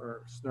boating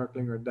or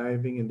snorkeling or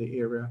diving in the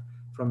area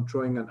from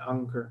throwing an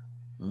anchor,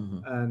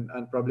 Mm-hmm.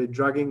 and probably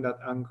dragging that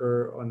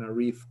anchor on a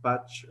reef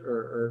patch,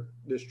 or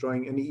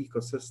destroying any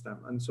ecosystem.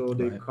 And so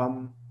Right.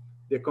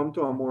 they come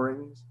to our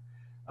moorings.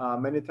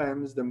 Many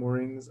times the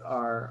moorings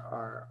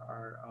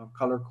are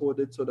color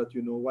coded so that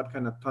you know what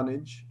kind of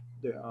tonnage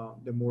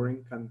the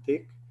mooring can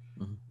take.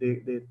 Mm-hmm.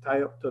 They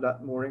tie up to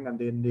that mooring, and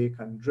then they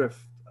can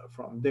drift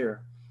from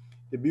there.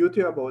 The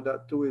beauty about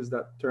that too is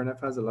that Turnef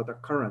has a lot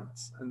of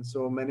currents, and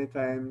so many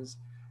times,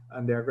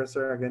 and the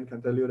aggressor again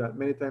can tell you that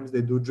many times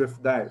they do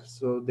drift dives.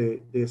 So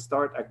they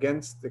start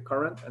against the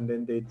current, and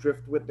then they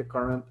drift with the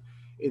current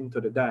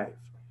into the dive.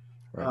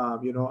 Right.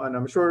 And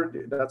I'm sure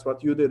that's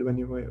what you did when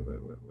you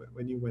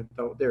went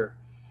out there.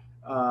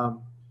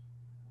 Um,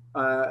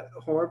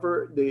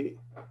 However, they,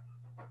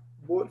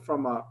 both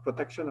from a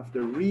protection of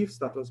the reef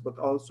status, but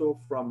also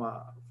from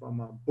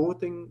a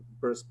boating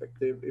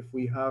perspective, if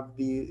we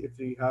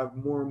have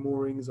more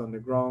moorings on the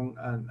ground,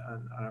 and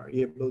are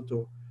able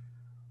to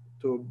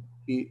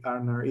be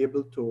and are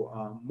able to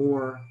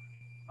moor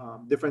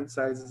different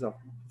sizes of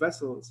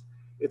vessels,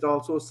 it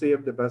also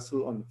saves the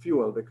vessel on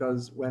fuel,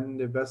 because when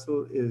the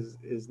vessel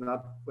is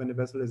not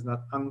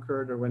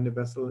anchored, or when the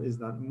vessel is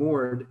not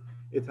moored,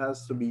 it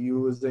has to be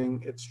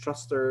using its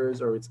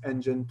thrusters or its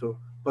engine to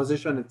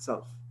position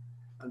itself,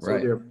 and so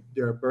Right.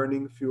 they're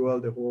burning fuel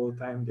the whole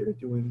time they're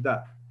doing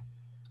that,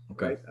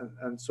 Okay. right?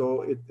 And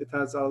so it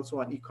has also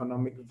an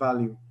economic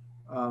value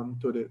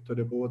to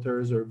the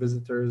boaters or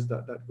visitors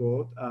that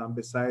go out,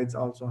 besides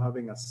also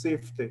having a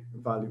safety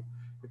value,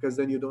 because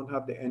then you don't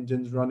have the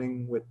engines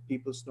running with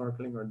people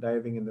snorkeling or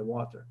diving in the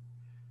water,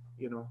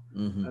 you know.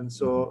 Mm-hmm. And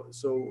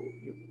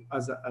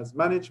Mm-hmm. as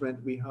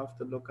management, we have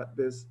to look at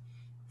this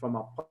from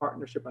a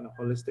partnership and a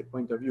holistic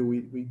point of view.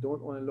 We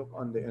don't want to look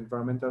on the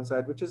environmental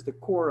side, which is the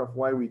core of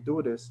why we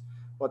do this,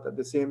 but at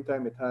the same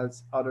time it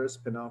has other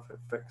spin-off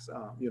effects,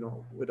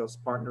 with us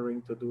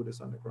partnering to do this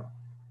on the ground.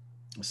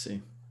 I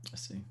see. I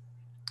see.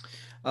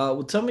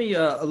 Well, tell me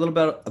a little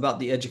bit about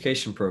the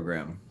education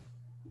program.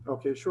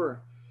 Okay,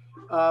 sure.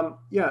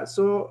 Yeah,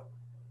 so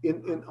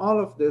in all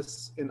of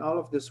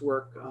this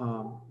work,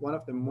 one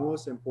of the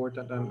most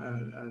important,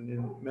 and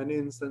in many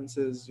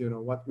instances,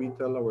 what we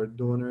tell our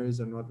donors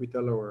and what we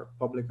tell our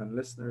public and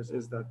listeners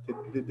is that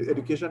the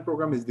education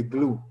program is the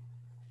glue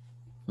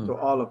Hmm. to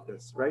all of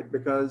this, right?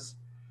 Because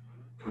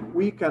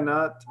we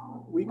cannot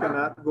we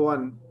cannot go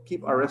and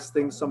keep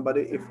arresting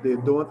somebody if they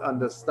don't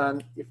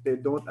understand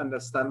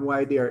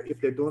why they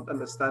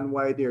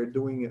are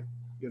doing it,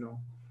 you know.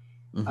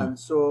 Mm-hmm. And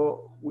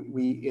so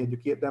we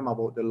educate them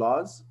about the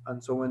laws.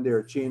 And so when there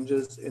are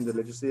changes in the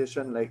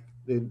legislation, like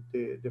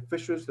the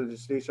fisheries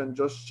legislation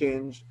just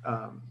changed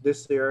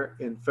this year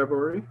in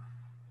February,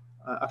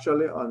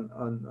 actually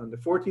on the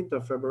 14th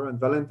of February, on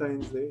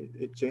Valentine's Day,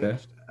 it Okay.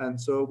 changed. And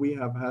so we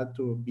have had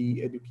to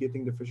be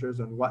educating the fishers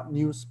on what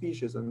new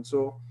species. And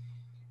so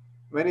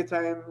many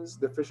times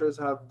the fishers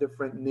have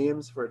different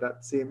names for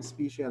that same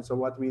species. And so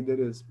what we did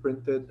is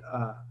printed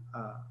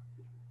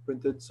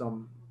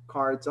some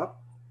cards up,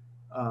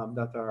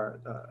 that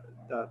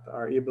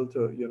are able to,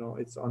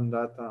 it's on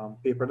that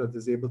paper that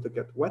is able to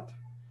get wet.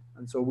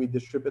 And so we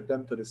distribute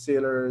them to the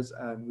sailors,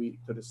 and we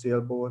to the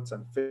sailboats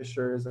and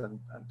fishers, and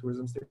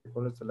tourism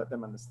stakeholders, to let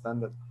them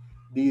understand that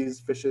these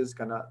fishes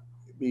cannot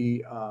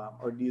be,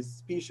 or these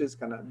species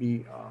cannot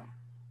be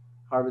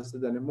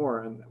harvested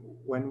anymore. And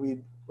when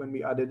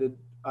we added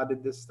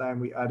this time,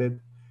 we added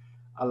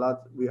a lot.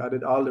 We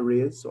added all the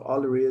rays, so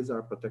all the rays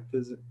are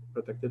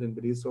protected in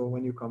Belize. So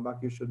when you come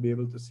back, you should be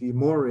able to see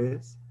more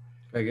rays.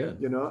 Very good.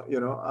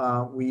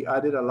 We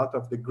added a lot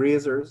of the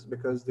grazers,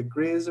 because the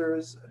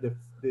grazers,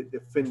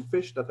 the fin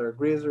fish that are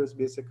grazers,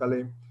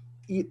 basically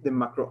eat the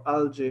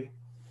macroalgae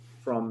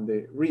from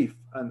the reef,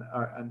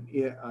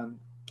 and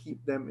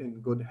keep them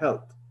in good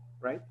health,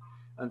 right?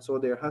 And so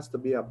there has to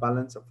be a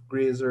balance of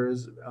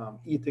grazers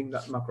eating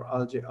that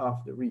macroalgae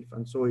off the reef.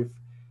 And so if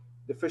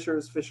the fish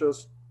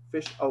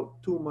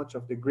out too much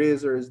of the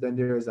grazers, then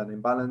there is an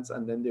imbalance,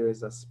 and then there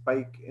is a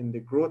spike in the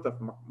growth of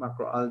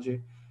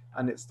macroalgae,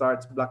 and it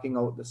starts blocking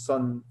out the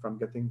sun from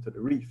getting to the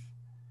reef,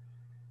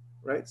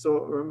 right?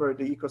 So remember,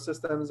 the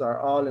ecosystems are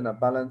all in a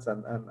balance,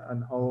 and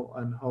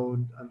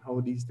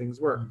how these things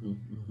work. Mm-hmm.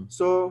 Mm-hmm.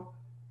 So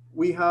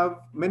we have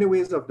many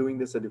ways of doing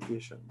this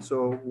education.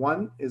 So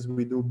one is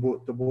we do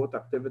boat to boat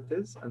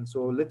activities, and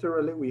so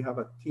literally we have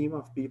a team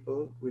of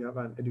people. We have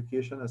an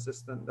education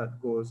assistant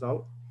that goes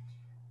out.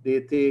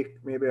 They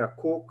take maybe a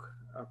Coke,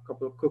 a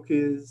couple of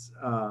cookies,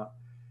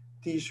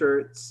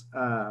 T-shirts,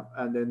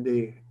 and then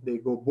they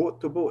go boat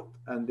to boat,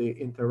 and they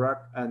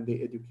interact and they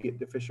educate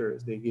the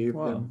fishers.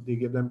 Wow. They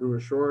give them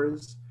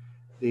brochures,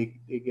 they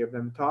give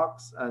them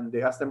talks, and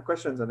they ask them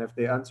questions. And if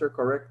they answer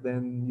correct,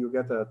 then you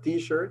get a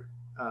T-shirt.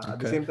 At the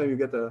Okay. same time, you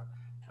get a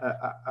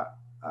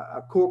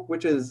Coke,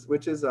 which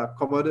is a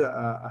commodity,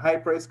 a high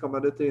price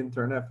commodity in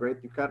Turnef, right?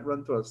 You can't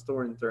run to a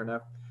store in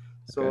Turnef.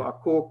 So Okay. a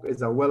Coke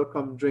is a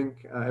welcome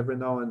drink every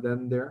now and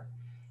then there,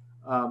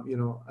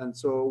 and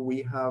so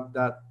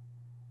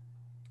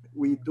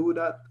we do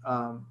that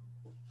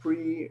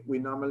we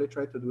normally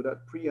try to do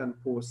that pre and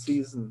post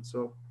season.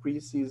 So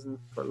pre-season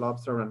for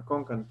lobster and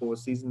conch and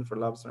post-season for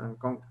lobster and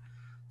conch,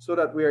 so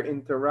that we are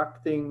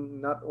interacting,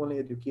 not only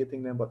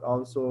educating them, but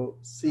also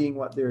seeing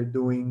what they're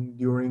doing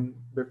during,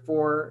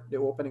 before the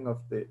opening of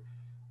the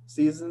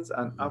seasons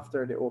and Mhm.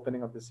 after the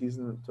opening of the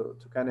season, to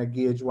kind of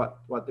gauge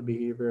what the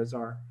behaviors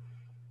are.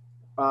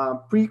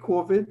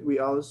 Pre-COVID, we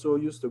also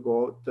used to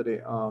go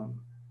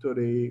to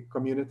the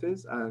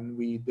communities, and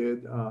we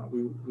did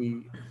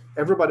we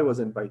everybody was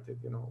invited.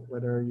 You know,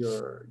 whether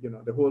you're, you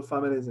know, the whole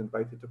family is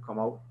invited to come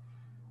out,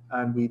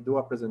 and we do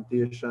a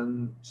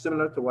presentation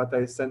similar to what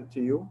I sent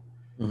to you,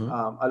 Mhm.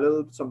 a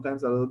little,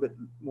 sometimes a little bit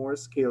more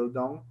scaled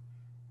down,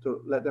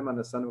 to let them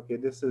understand, okay,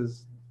 this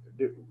is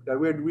that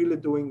we're really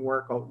doing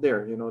work out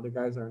there. You know, the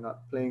guys are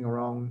not playing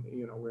around.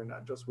 You know, we're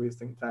not just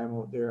wasting time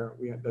out there.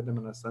 We let them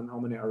understand how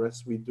many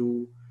arrests we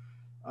do.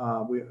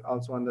 We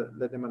also want to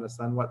let them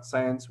understand what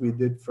science we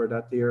did for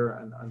that year,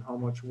 and how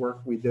much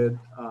work we did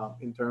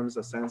in terms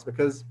of science,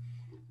 because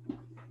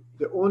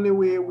the only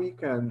way we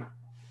can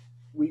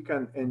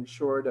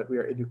ensure that we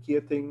are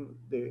educating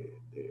the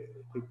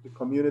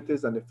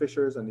communities and the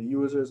fishers and the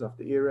users of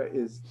the area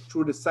is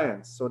through the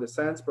science. So the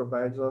science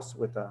provides us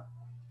with a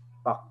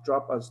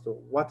backdrop as to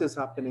what is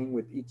happening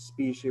with each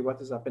species, what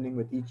is happening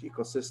with each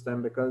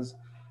ecosystem, because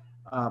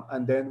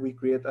and then we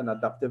create an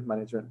adaptive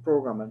management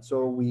program. And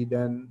so we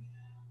then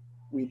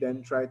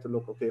try to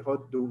look, okay, how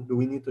do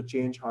we need to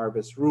change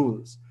harvest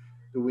rules?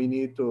 Do we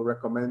need to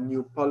recommend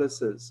new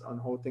policies on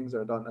how things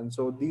are done? And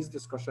so these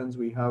discussions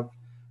we have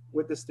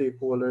with the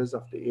stakeholders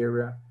of the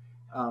area,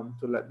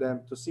 to let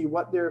them to see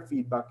what their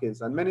feedback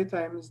is. And many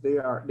times they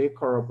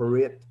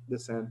corroborate the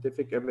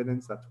scientific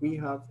evidence that we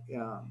have,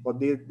 but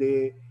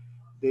they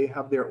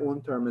have their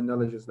own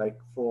terminologies. Like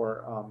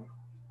for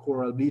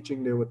coral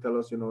bleaching, they would tell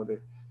us, you know, the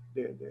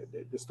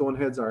stone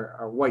heads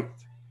are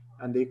white,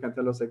 and they can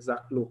tell us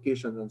exact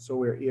locations, and so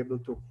we're able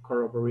to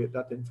corroborate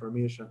that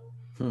information.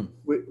 Hmm.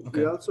 We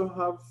Okay. also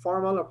have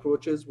formal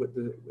approaches with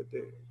the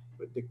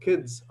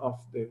kids of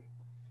the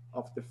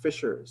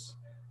fishers,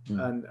 Hmm.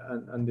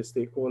 and the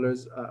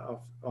stakeholders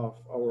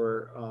of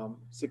our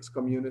six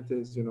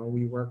communities. You know,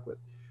 we work with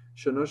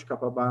Shunush,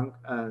 Kapabank,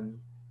 and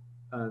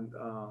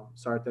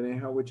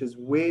Sartaneja, which is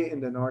way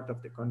in the north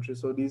of the country.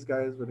 So these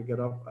guys would get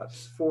up at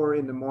 4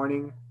 in the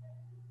morning,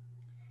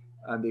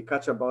 and they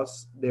catch a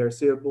bus. Their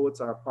sailboats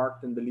are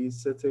parked in Belize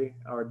City,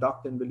 or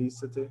docked in Belize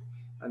City,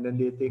 and then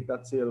they take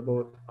that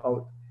sailboat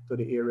out to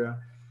the area.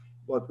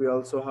 But we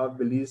also have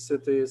Belize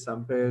City,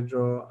 San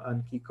Pedro,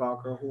 and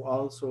Kikaker, who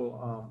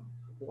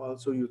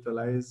also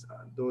utilize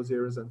those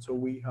areas, and so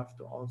we have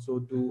to also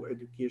do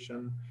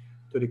education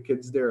to the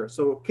kids there.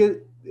 So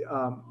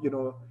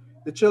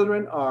the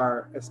children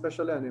are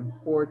especially an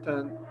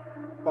important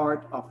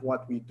part of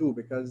what we do,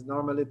 because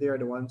normally they are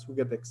the ones who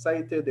get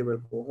excited. They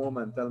will go home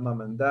and tell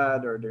mom and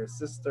dad or their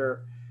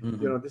sister,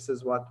 Mhm. this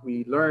is what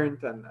we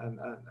learned, and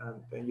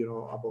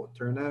about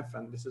Turnef,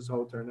 and this is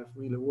how Turnef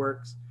really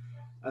works.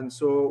 And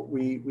so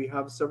we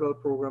have several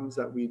programs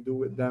that we do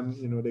with them.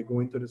 They go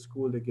into the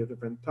school, they give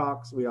different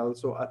talks. We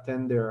also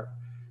attend their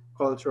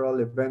cultural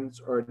events,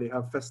 or they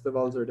have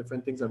festivals or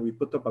different things, and we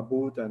put up a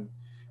booth, and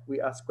we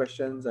ask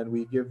questions, and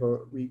we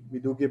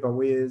do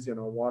giveaways,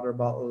 water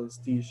bottles,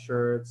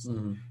 t-shirts.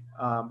 Mhm.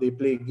 They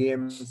play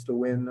games to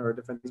win or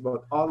different things,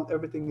 but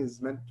everything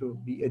is meant to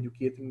be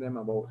educating them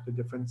about the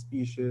different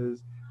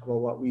species,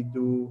 about what we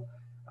do,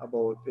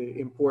 about the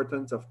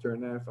importance of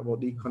Turnef,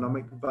 about the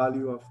economic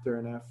value of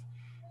Turnef.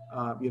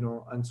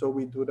 And so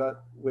we do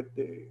that with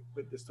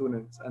the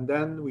students, and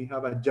then we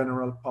have a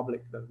general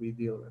public that we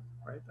deal with,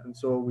 right? And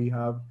so we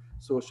have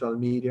social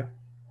media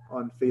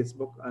on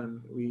Facebook,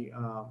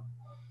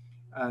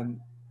 and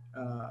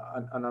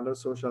other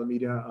social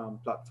media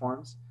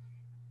platforms,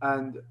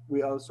 and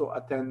we also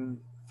attend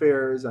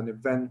fairs and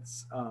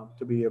events,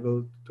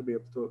 to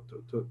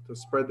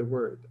spread the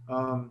word.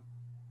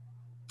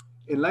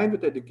 In line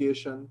with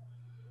education,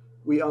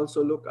 we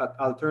also look at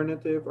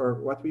alternative, or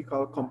what we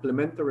call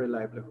complementary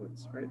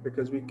livelihoods, right?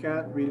 Because we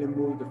can't really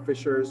move the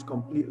fishers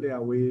completely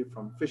away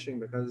from fishing,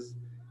 because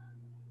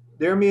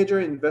their major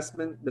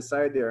investment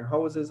beside their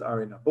houses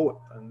are in a boat,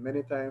 and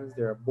many times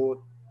their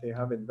boat, they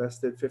have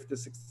invested 50,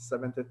 60,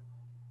 70,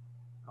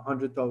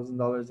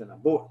 $100,000 in a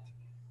boat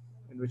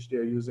in which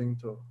they're using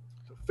to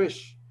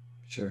fish,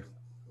 Sure.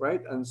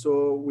 right? And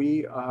so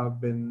we have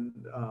been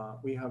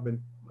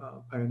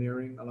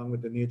pioneering, along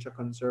with the Nature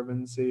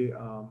Conservancy,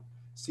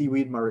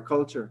 seaweed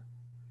mariculture.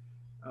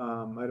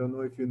 I don't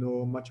know if you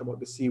know much about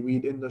the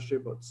seaweed industry,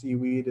 but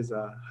seaweed is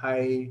a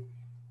high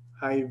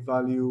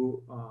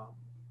value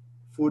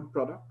food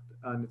product,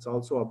 and it's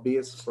also a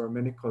base for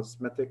many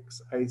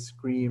cosmetics, ice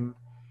cream,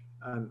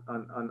 and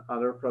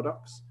other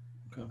products.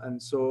 Okay.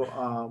 And so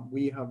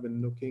we have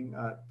been looking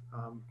at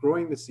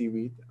growing the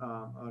seaweed,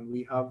 and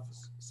we have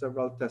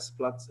several test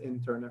plots in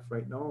Turnef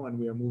right now, and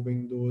we are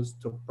moving those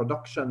to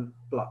production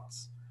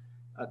plots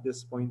at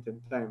this point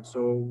in time.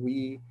 So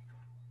we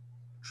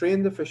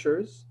train the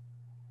fishers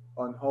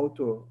on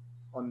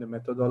on the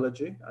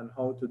methodology and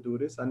how to do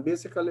this. And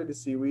basically, the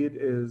seaweed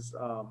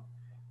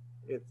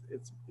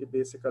it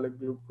basically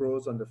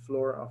grows on the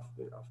floor of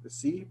the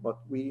sea, but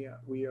we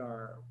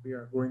are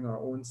growing our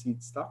own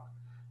seed stock.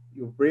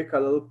 You break a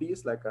little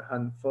piece, like a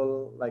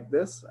handful like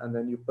this, and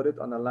then you put it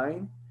on a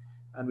line,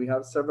 and we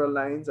have several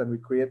lines, and we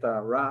create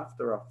a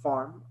raft or a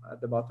farm at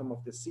the bottom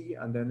of the sea,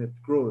 and then it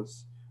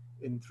grows.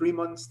 In 3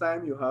 months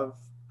time you have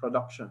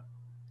production,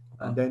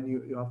 and Wow. then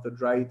you have to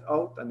dry it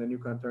out, and then you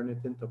can turn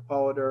it into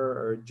powder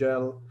or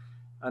gel,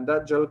 and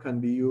that gel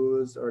can be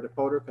used, or the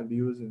powder can be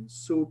used in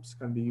soups,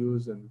 can be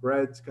used in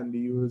breads, can be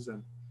used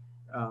and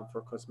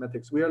for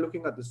cosmetics. We are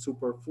looking at the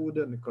superfood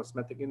and the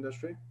cosmetic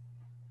industry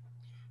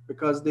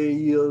because they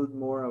yield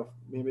more of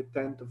maybe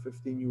 10 to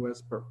 15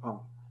 US per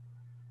pound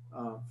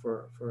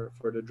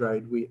for the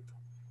dried weight.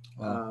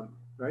 Wow.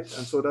 Right?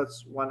 And so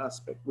that's one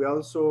aspect. We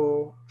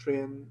also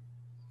train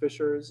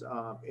fishers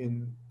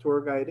in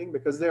tour guiding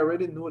because they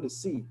already know the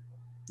sea.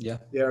 Yeah.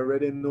 They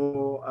already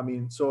know, I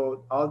mean,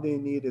 so all they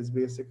need is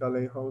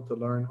basically how to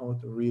learn how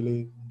to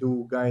really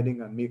do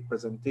guiding and make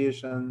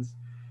presentations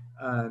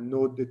and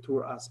know the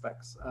tour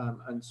aspects.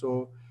 And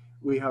so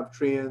we have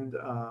trained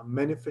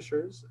many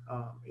fishers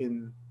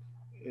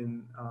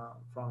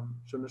from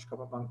Chunush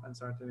Kapapang and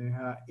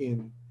Sartaneja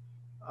in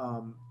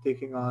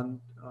taking on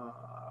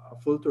a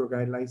full tour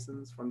guide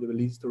license from the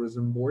Belize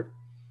Tourism Board.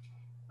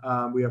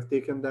 We have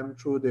taken them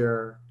through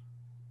their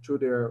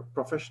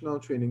professional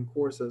training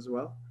course as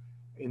well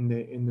in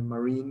the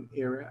marine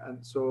area,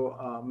 and so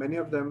many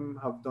of them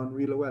have done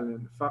really well.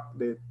 In fact,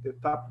 the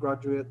top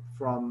graduate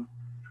from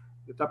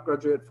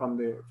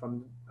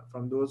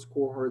those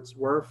cohorts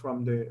were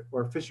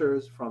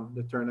fishers from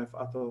the Turnef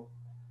Atoll,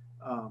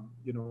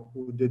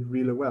 who did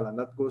really well, and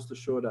that goes to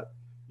show that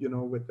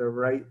with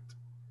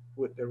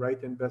the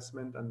right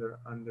investment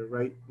and the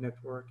right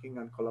networking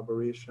and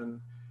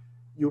collaboration,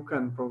 you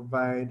can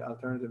provide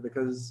alternative.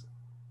 Because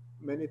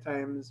many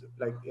times,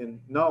 like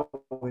in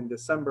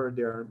December,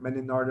 there are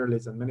many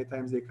northerlies, and many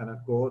times they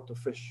cannot go out to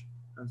fish,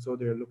 and so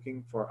they're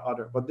looking for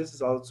other. But this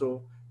is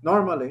also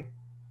normally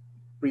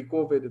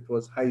pre-COVID, it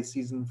was high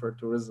season for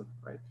tourism,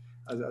 right?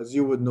 As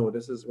you would know,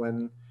 this is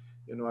when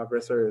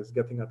Aggressor is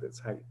getting at its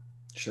height.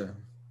 Sure.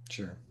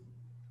 Sure.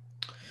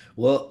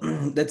 Well,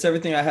 that's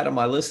everything I had on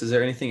my list. Is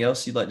there anything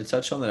else you'd like to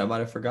touch on that I might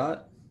have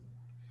forgot?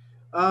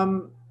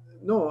 Um,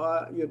 no,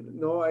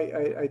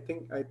 I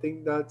think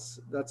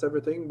that's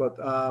everything. But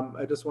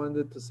I just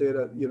wanted to say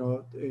that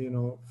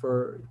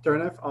for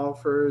Turnef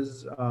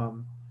offers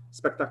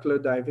spectacular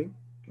diving,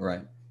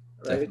 Right.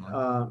 right?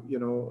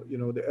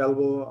 Definitely. The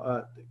elbow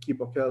at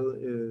Kibokel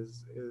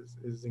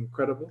is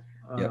incredible.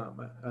 Yep.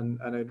 And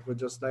I would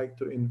just like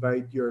to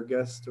invite your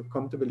guests to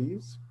come to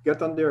Belize,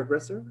 get on their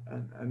Aggressor,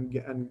 and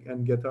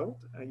get out,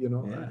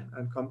 Yeah.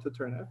 and come to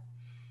Turnef.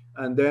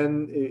 And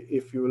then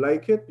if you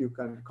like it, you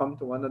can come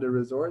to one of the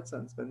resorts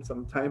and spend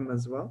some time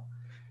as well,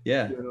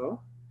 Yeah. you know.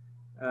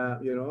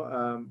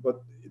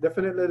 But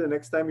definitely the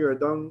next time you're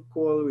down,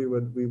 Cole, we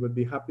would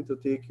be happy to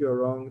take you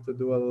around to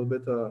do a little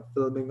bit of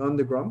filming on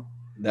the ground,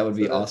 That would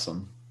so be that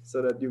awesome.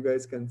 you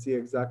guys can see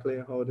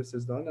exactly how this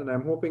is done. And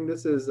I'm hoping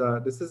this is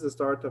the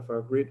start of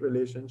a great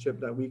relationship,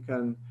 that we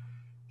can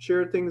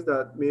share things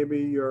that maybe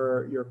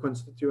your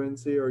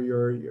constituency, or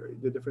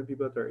the different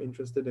people that are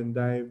interested in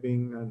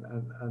diving,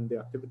 and the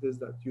activities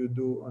that you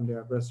do on the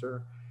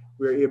Aggressor.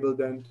 We're able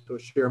then to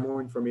share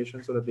more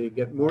information so that they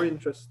get more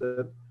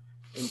interested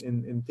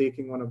in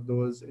taking one of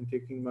those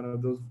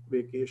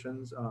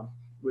vacations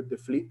with the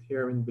fleet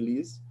here in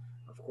Belize,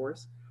 of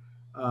course.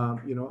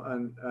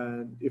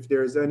 And if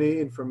there's any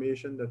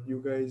information that you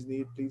guys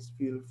need, please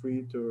feel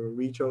free to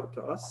reach out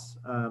to us.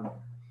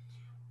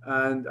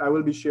 And I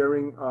will be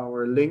sharing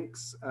our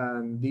links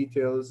and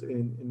details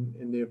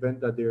in the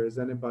event that there is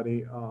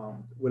anybody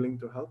willing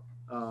to help.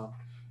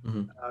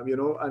 Hmm.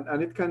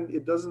 And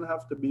it doesn't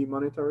have to be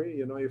monetary.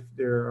 If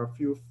there are a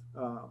few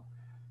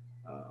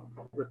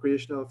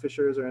recreational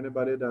fishers or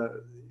anybody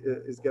that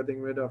is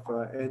getting rid of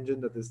an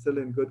engine that is still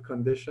in good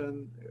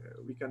condition,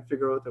 we can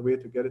figure out a way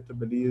to get it to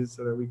Belize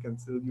so that we can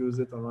still use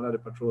it on one of the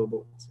patrol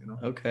boats.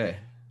 Okay.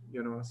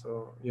 Or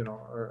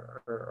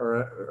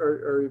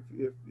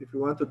if you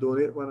want to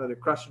donate one of the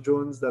crash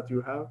drones that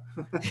you have.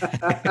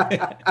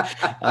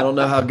 I don't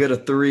know how good a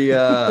three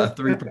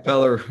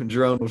propeller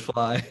drone would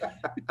fly,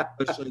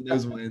 especially in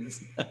those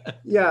winds.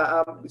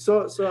 Yeah.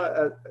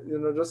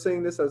 Just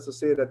saying this as to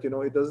say that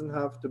it doesn't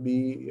have to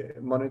be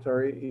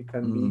monetary. It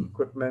can be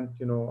equipment.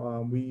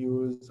 We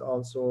use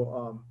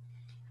also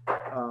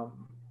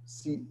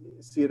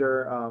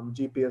Cedar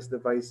GPS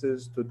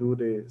devices to do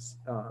this.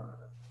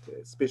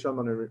 The spatial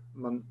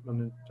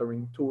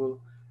monitoring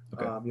tool.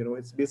 Okay.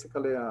 It's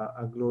basically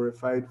a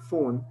glorified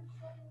phone,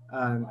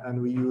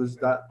 and we use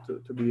that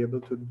to be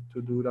able to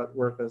do that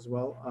work as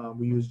well.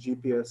 We use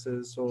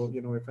GPSs, so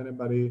if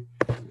anybody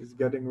is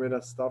getting rid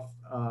of stuff,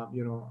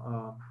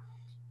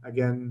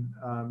 again,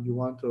 you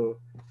want to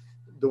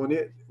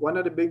donate. One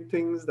of the big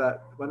things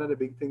that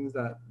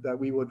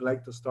we would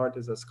like to start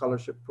is a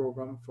scholarship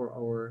program for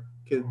our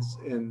kids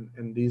in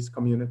these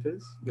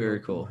communities. Very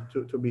cool.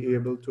 To be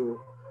able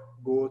to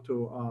go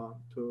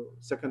to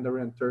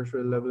secondary and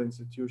tertiary level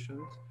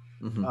institutions.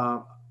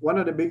 One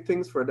of the big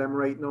things for them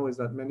right now is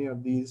that many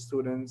of these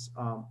students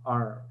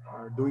are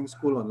doing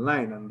school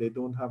online and they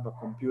don't have a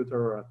computer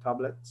or a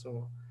tablet.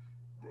 So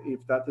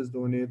if that is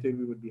donated,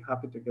 we would be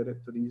happy to get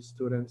it to these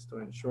students to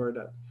ensure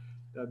that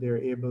they're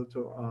able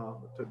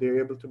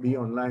to be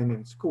online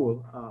in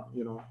school.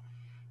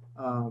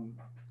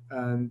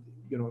 And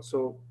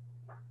so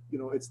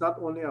it's not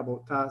only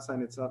about TAS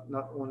and it's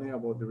not only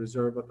about the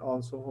reserve, but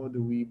also how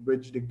do we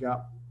bridge the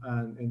gap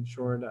and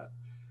ensure that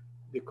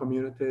the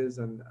communities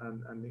and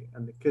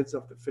the kids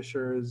of the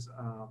fishers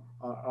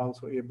are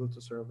also able to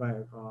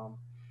survive.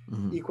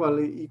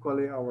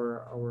 Equally,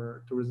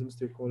 our tourism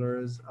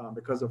stakeholders,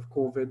 because of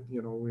COVID,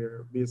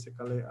 we're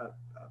basically at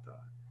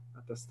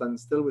a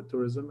standstill with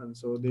tourism, and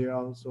so they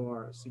also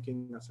are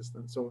seeking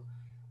assistance. So,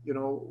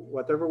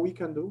 whatever we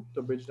can do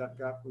to bridge that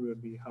gap, we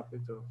would be happy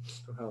to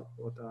help.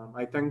 But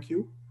I thank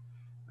you.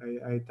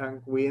 I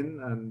thank Wayne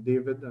and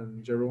David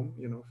and Jerome,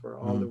 for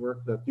all the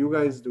work that you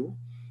guys do.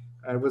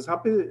 I was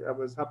happy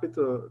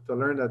to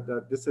learn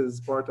that this is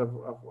part of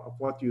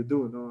what you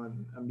do,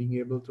 and being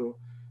able to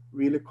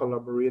really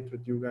collaborate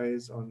with you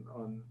guys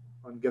on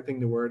getting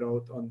the word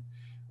out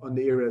on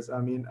the areas.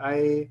 I mean,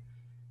 I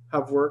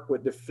have worked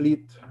with the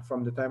fleet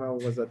from the time I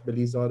was at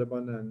Belize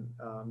Audubon,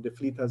 and the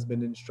fleet has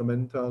been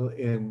instrumental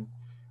in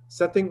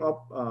setting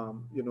up,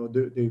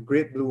 the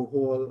Great Blue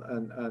Hole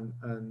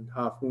and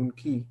Half Moon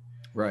Key.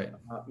 Right.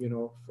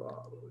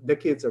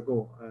 Decades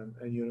ago, and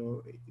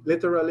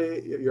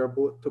literally your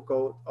boat took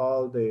out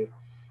all the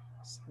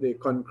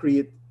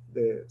concrete,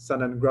 the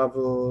sand and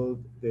gravel,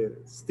 the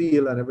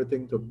steel, and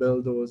everything to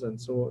build those. And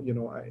so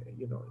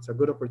it's a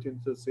good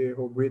opportunity to say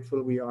how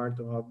grateful we are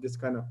to have this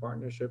kind of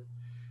partnership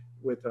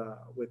with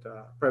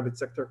a private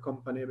sector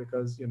company,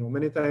 because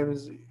many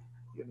times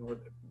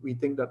we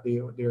think that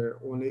they're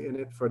only in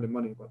it for the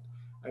money, but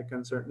I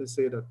can certainly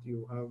say that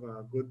you have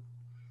a good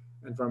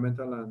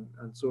environmental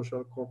and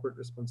social corporate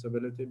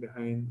responsibility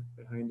behind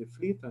the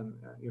fleet. And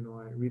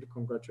I really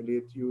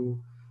congratulate you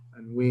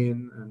and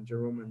Wayne and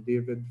Jerome and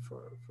David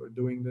for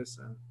doing this,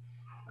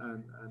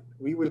 and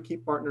we will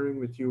keep partnering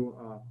with you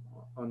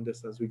on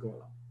this as we go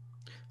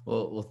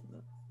along.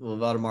 Well,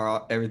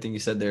 Valdemar, everything you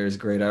said there is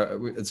great.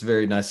 It's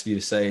very nice of you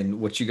to say, and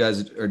what you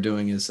guys are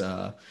doing is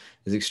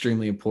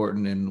extremely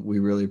important, and we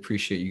really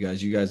appreciate you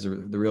guys. You guys are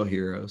the real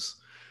heroes.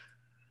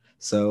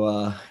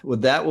 So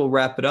with that, we'll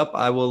wrap it up.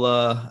 I will,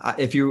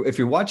 if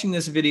you're watching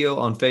this video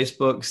on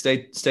Facebook,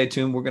 stay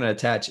tuned. We're going to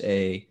attach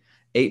a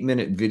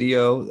 8-minute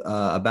video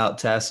about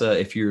TASA.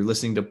 If you're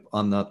listening to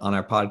on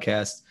our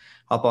podcast,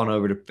 hop on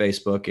over to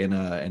Facebook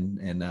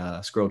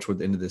and scroll toward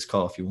the end of this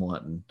call if you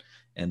want,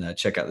 and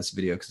check out this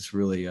video, because it's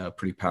really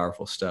pretty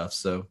powerful stuff.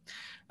 So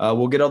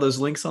we'll get all those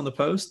links on the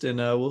post, and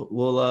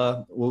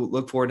we'll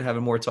look forward to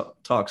having more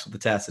talks with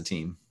the TASA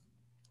team.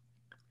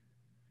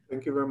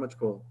 Thank you very much,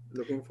 Cole.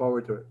 Looking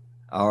forward to it.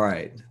 All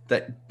right.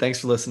 Thanks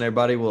for listening,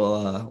 everybody.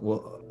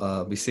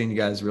 We'll be seeing you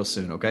guys real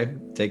soon. Okay.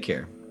 Take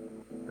care.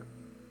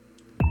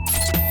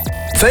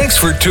 Thanks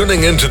for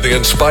tuning into the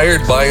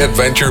Inspired by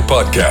Adventure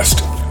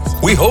podcast.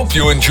 We hope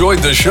you enjoyed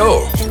the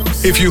show.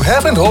 If you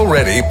haven't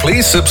already,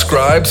 please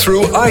subscribe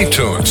through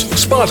iTunes,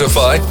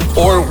 Spotify,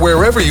 or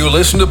wherever you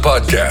listen to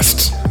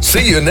podcasts.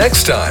 See you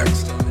next time.